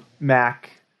 I'm a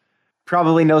Mac.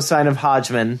 Probably no sign of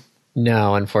Hodgman.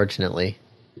 No, unfortunately.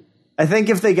 I think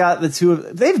if they got the two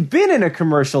of... They've been in a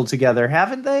commercial together,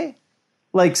 haven't they?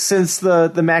 Like, since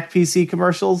the Mac PC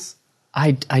commercials?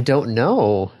 I don't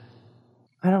know.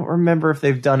 I don't remember if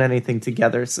they've done anything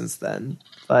together since then,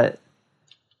 but...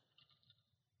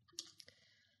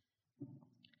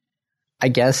 I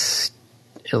guess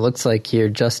it looks like here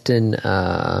Justin...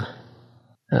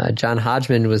 John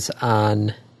Hodgman was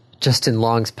on Justin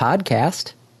Long's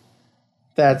podcast.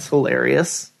 That's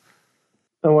hilarious.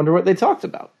 I wonder what they talked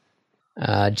about.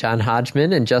 John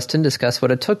Hodgman and Justin discussed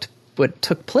what took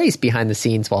place behind the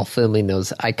scenes while filming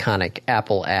those iconic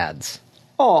Apple ads.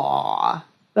 Aw,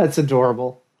 that's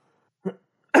adorable.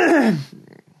 Okay.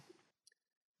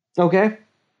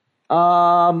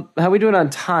 How we doing on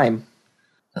time?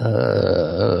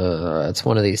 It's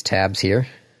one of these tabs here.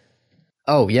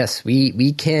 Oh yes,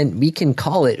 we can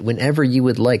call it whenever you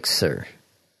would like, sir.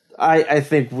 I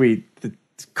think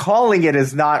calling it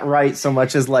is not right so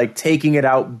much as like taking it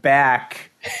out back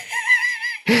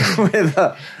with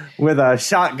a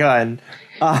shotgun.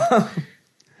 Let's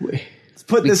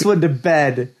put this one to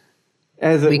bed,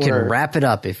 as it were. We can wrap it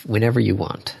up whenever you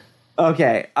want.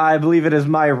 Okay, I believe it is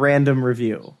my random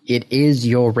review. It is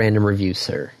your random review,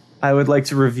 sir. I would like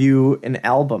to review an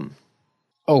album.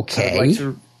 Okay.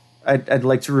 I'd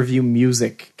like to review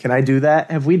music. Can I do that?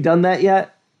 Have we done that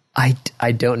yet? I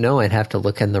don't know. I'd have to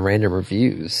look in the random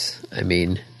reviews. I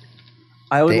mean,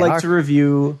 I would like to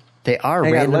review. They are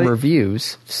random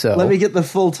reviews. So let me get the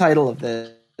full title of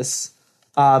this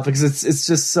because it's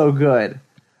just so good.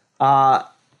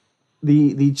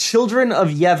 The Children of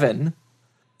Yevon,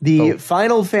 the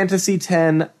Final Fantasy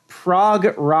X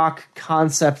prog rock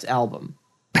concept album.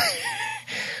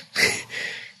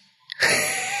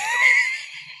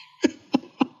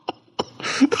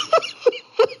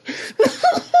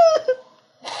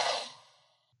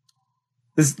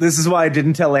 This is why I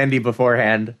didn't tell Andy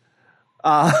beforehand.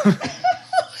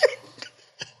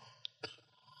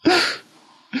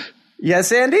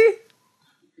 Yes, Andy?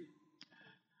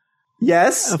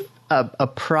 Yes? A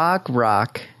prog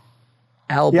rock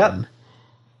album.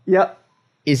 Yep.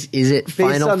 Is it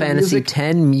Final Fantasy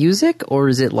X music, or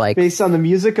is it like... Based on the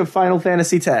music of Final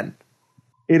Fantasy X.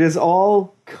 It is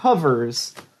all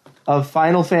covers of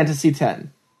Final Fantasy X.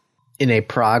 In a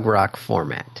prog rock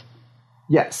format.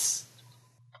 Yes.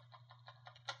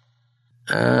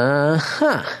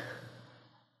 Uh-huh.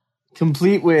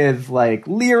 Complete with like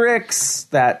lyrics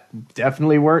that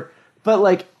definitely weren't, but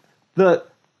like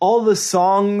all the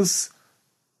songs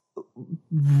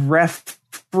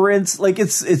reference, like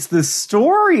it's the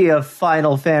story of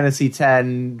Final Fantasy X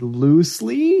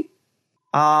loosely.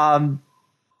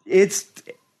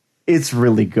 It's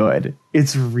really good.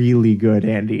 It's really good,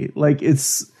 Andy. Like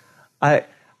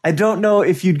I don't know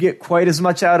if you'd get quite as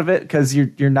much out of it because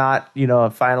you're not, a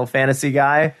Final Fantasy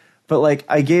guy, but like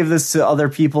I gave this to other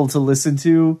people to listen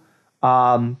to,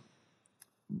 one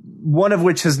of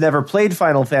which has never played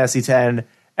Final Fantasy X,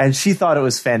 and she thought it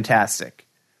was fantastic.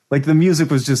 Like the music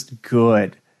was just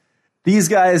good. These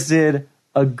guys did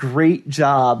a great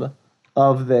job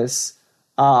of this.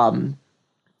 I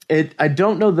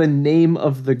don't know the name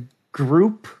of the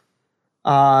group.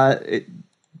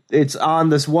 It's on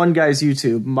this one guy's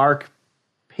YouTube, Mark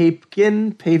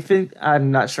Papin.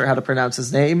 I'm not sure how to pronounce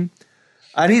his name.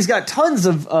 And he's got tons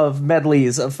of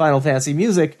medleys of Final Fantasy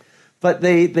music, but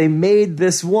they made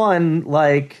this one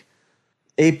like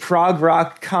a prog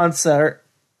rock concert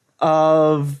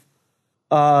of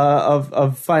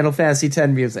Final Fantasy X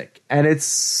music, and it's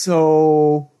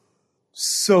so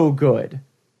good.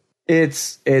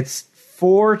 It's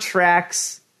 4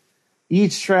 tracks.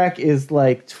 Each track is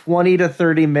like 20 to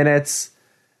 30 minutes.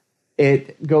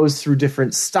 It goes through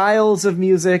different styles of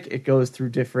music. It goes through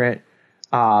different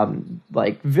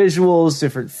like visuals,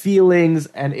 different feelings,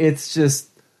 and it's just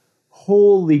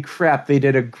holy crap, they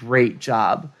did a great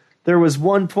job. There was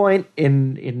one point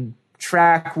in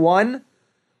track 1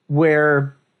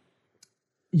 where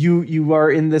you are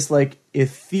in this like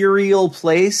ethereal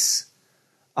place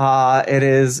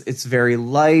It's very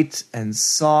light and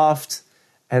soft,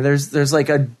 and there's like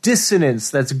a dissonance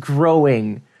that's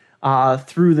growing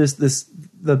through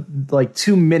the like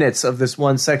 2 minutes of this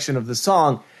one section of the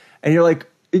song, and you're like,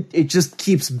 it just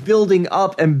keeps building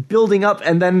up, and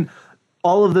then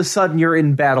all of a sudden you're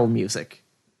in battle music.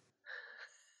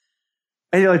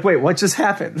 And you're like, wait, what just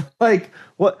happened? Like,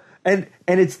 what? And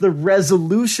it's the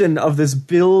resolution of this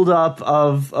build up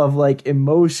of like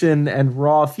emotion and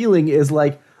raw feeling is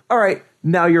like, all right,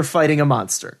 now you're fighting a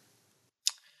monster.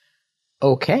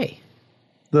 Okay.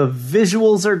 The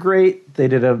visuals are great. They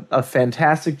did a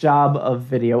fantastic job of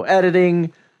video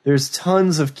editing. There's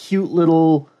tons of cute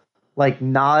little like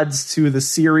nods to the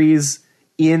series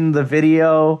in the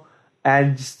video,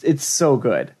 and it's so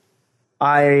good.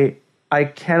 I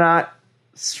cannot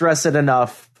stress it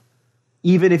enough.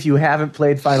 Even if you haven't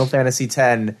played Final Fantasy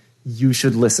X, you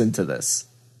should listen to this.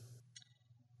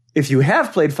 If you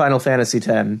have played Final Fantasy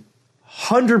X,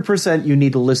 100% you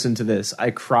need to listen to this. I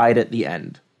cried at the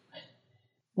end.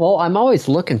 Well, I'm always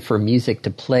looking for music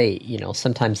to play,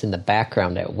 sometimes in the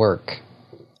background at work.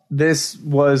 This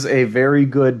was a very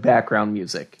good background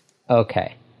music.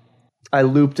 Okay. I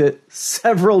looped it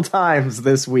several times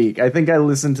this week. I think I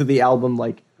listened to the album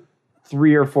like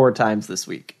 3 or 4 times this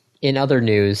week. In other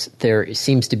news, there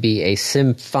seems to be a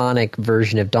symphonic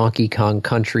version of Donkey Kong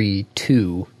Country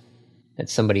 2 that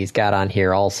somebody's got on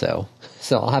here also.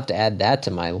 So I'll have to add that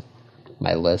to my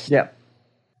list. Yep.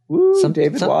 Woo,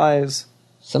 David Wise.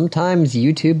 Sometimes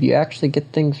YouTube, you actually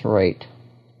get things right.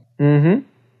 Mm-hmm.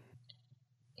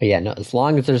 But yeah, no, as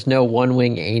long as there's no One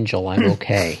Wing Angel, I'm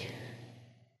okay.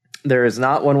 There is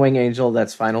not One Wing Angel.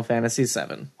 That's Final Fantasy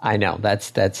VII. I know. That's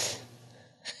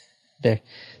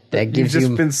that gives You've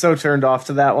just been so turned off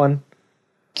to that one.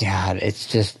 God, it's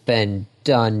just been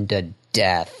done to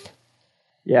death.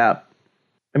 Yeah,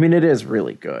 I mean it is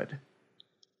really good,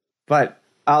 but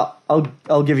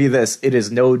I'll give you this: it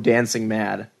is no Dancing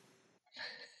Mad.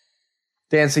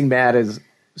 Dancing Mad is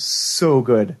so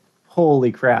good.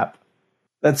 Holy crap!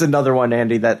 That's another one,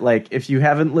 Andy. That like, if you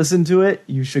haven't listened to it,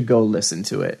 you should go listen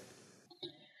to it.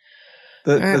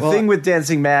 The thing with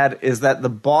Dancing Mad is that the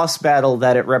boss battle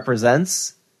that it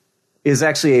represents is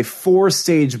actually a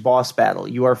 4-stage boss battle.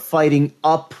 You are fighting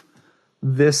up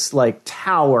this like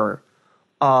tower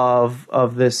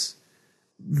of this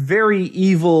very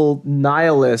evil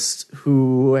nihilist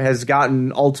who has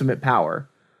gotten ultimate power.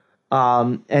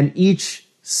 And each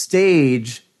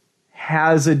stage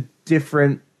has a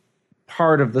different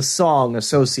part of the song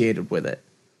associated with it.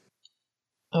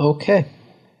 Okay.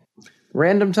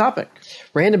 Random topic.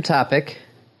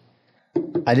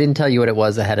 I didn't tell you what it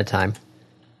was ahead of time.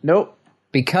 Nope.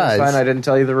 Because that's fine, I didn't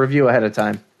tell you the review ahead of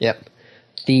time. Yep.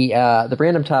 The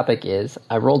random topic is,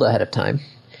 I rolled ahead of time.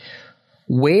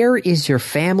 Where is your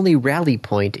family rally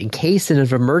point in case of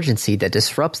an emergency that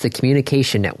disrupts the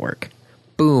communication network?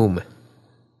 Boom.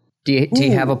 Do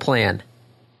you have a plan?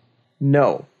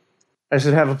 No. I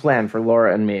should have a plan for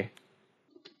Laura and me.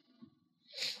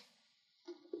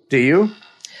 Do you?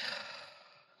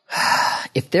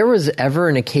 If there was ever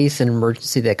in a case an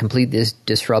emergency that completely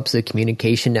disrupts the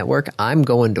communication network, I'm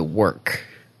going to work.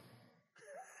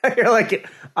 You're like,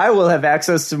 I will have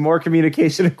access to more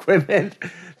communication equipment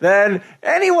than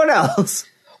anyone else.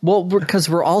 Well, because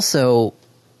we're also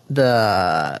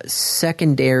the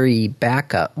secondary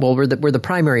backup. Well, we're the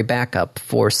primary backup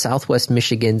for Southwest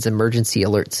Michigan's emergency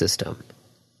alert system.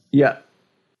 Yeah.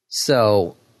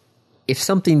 So if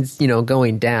something's,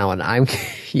 going down, I'm,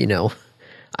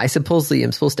 I supposedly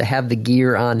am supposed to have the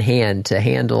gear on hand to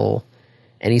handle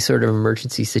any sort of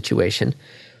emergency situation.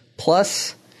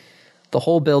 Plus, the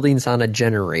whole building's on a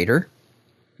generator.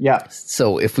 Yeah.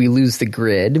 So if we lose the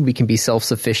grid, we can be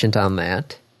self-sufficient on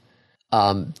that.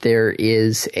 There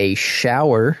is a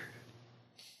shower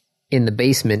in the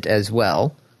basement as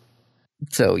well.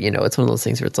 So, it's one of those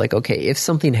things where it's like, okay, if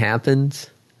something happens,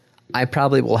 I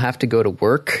probably will have to go to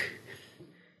work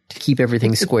to keep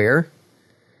everything square.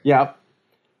 Yeah.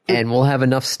 And we'll have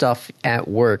enough stuff at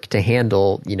work to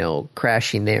handle,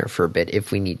 crashing there for a bit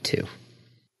if we need to.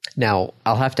 Now,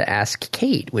 I'll have to ask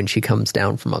Kate when she comes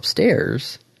down from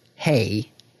upstairs, hey,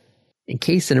 in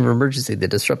case of an emergency that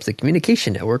disrupts the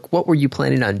communication network, what were you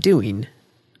planning on doing?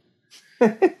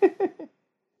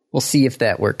 We'll see if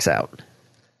that works out.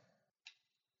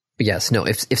 But yes, no,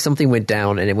 if something went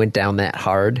down and it went down that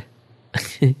hard,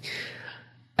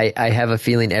 I have a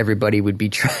feeling everybody would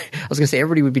be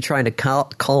everybody would be trying to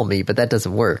call me, but that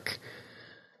doesn't work.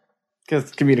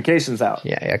 Because communication's out.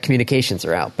 Yeah, communications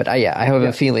are out. But I have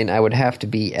a feeling I would have to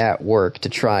be at work to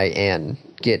try and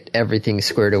get everything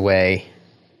squared away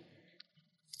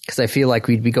Because I feel like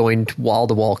we'd be going to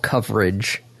wall-to-wall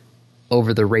coverage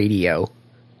over the radio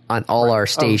on all our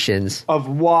stations. Of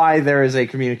why there is a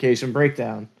communication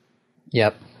breakdown.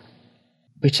 Yep.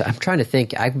 Which I'm trying to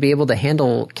think. I'd be able to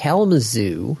handle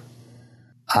Kalamazoo.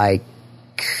 I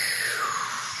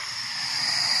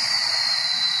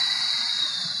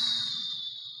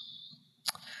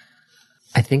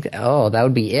think, that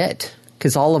would be it.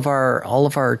 Because all of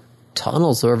our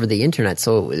tunnels are over the internet.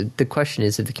 So the question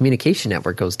is, if the communication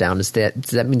network goes down, does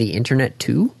that mean the internet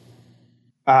too?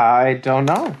 I don't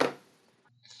know.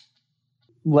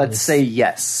 Let's say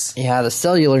yes. Yeah, the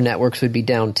cellular networks would be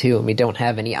down too, and we don't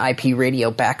have any IP radio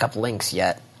backup links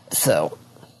yet. So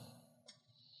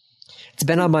it's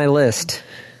been on my list.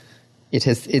 It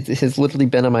has literally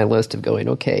been on my list of going,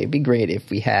 okay, it'd be great if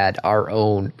we had our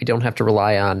own. We don't have to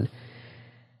rely on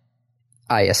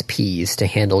ISPs to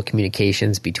handle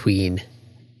communications between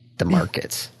the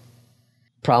markets.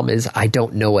 Problem is, I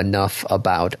don't know enough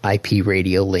about IP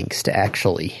radio links to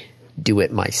actually do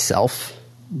it myself.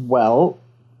 Well,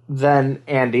 then,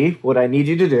 Andy, what I need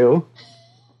you to do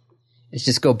is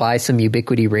just go buy some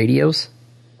Ubiquity radios.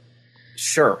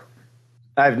 Sure.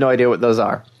 I have no idea what those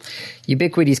are.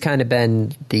 Ubiquity's kind of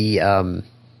been the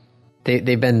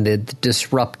they've been the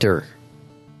disruptor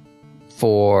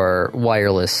for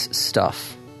wireless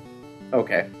stuff.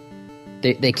 Okay.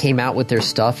 They came out with their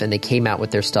stuff, and they came out with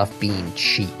their stuff being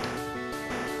cheap.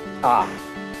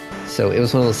 So it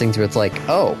was one of those things where it's like,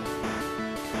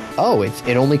 it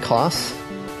only costs.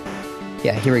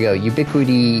 Yeah, here we go.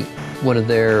 Ubiquity, one of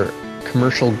their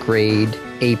commercial grade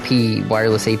AP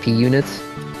wireless AP units,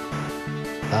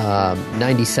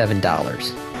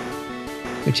 $97,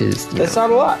 which is that's not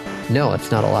a lot. No,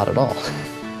 it's not a lot at all.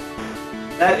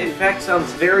 That in fact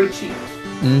sounds very cheap.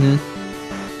 Mm-hmm.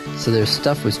 So their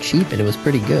stuff was cheap and it was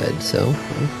pretty good. So,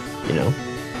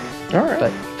 all right.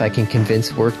 But if I can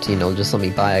convince work to, just let me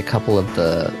buy a couple of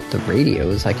the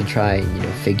radios, I can try,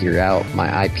 figure out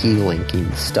my IP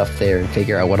linking stuff there and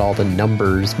figure out what all the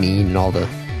numbers mean and all the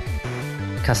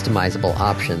customizable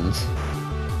options.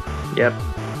 Yep.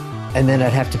 And then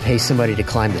I'd have to pay somebody to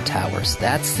climb the towers.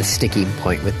 That's the sticking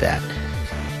point with that.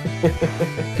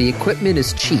 The equipment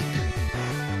is cheap.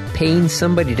 Paying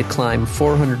somebody to climb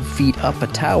 400 feet up a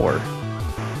tower,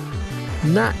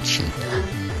 not cheap.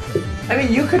 I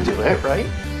mean, you could do it, right?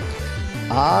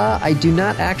 I do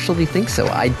not actually think so.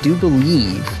 I do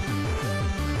believe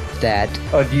that...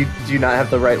 Oh, do you not have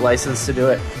the right license to do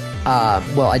it?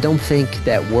 Well, I don't think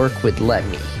that work would let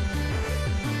me.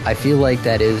 I feel like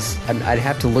that is... I'd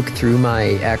have to look through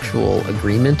my actual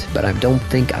agreement, but I don't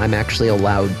think I'm actually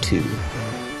allowed to,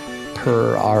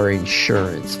 per our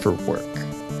insurance for work.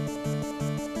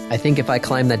 I think if I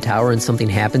climb that tower and something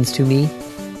happens to me,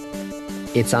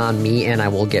 it's on me and I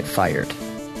will get fired.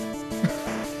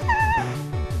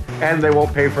 And they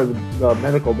won't pay for the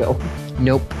medical bill.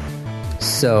 Nope.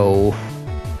 So,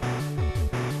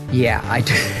 yeah, I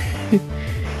do.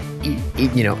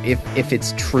 If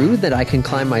it's true that I can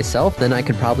climb myself, then I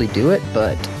could probably do it,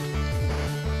 but,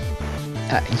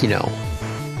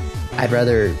 I'd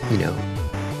rather,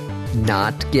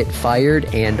 not get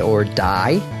fired and or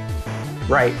die.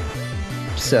 Right.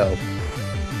 So,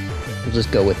 we'll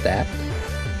just go with that.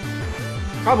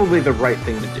 Probably the right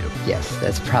thing to do. Yes,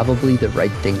 that's probably the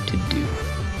right thing to do.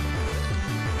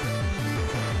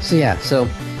 So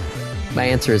my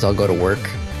answer is I'll go to work.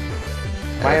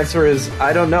 My answer is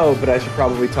I don't know, but I should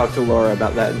probably talk to Laura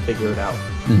about that and figure it out.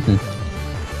 Mm-hmm.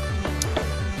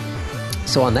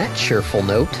 So on that cheerful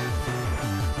note,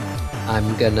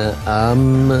 I'm gonna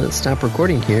stop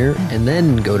recording here and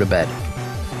then go to bed.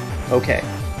 Okay.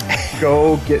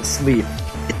 Go get sleep.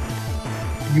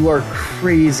 You are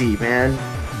crazy, man.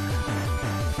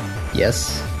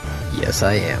 Yes,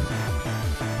 I am.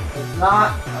 It's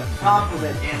not a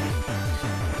compliment, Andy.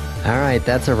 Alright,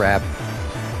 that's a wrap.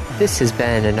 This has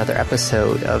been another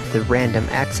episode of the Random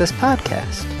Access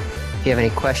Podcast. If you have any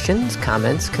questions,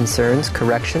 comments, concerns,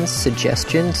 corrections,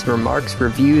 suggestions, remarks,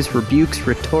 reviews, rebukes,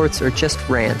 retorts, or just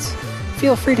rants,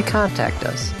 feel free to contact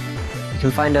us. You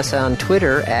can find us on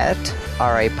Twitter at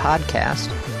RAPodcast,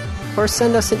 or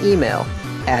send us an email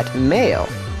at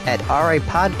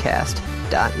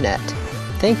mail@rapodcast.net.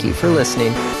 Thank you for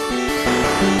listening.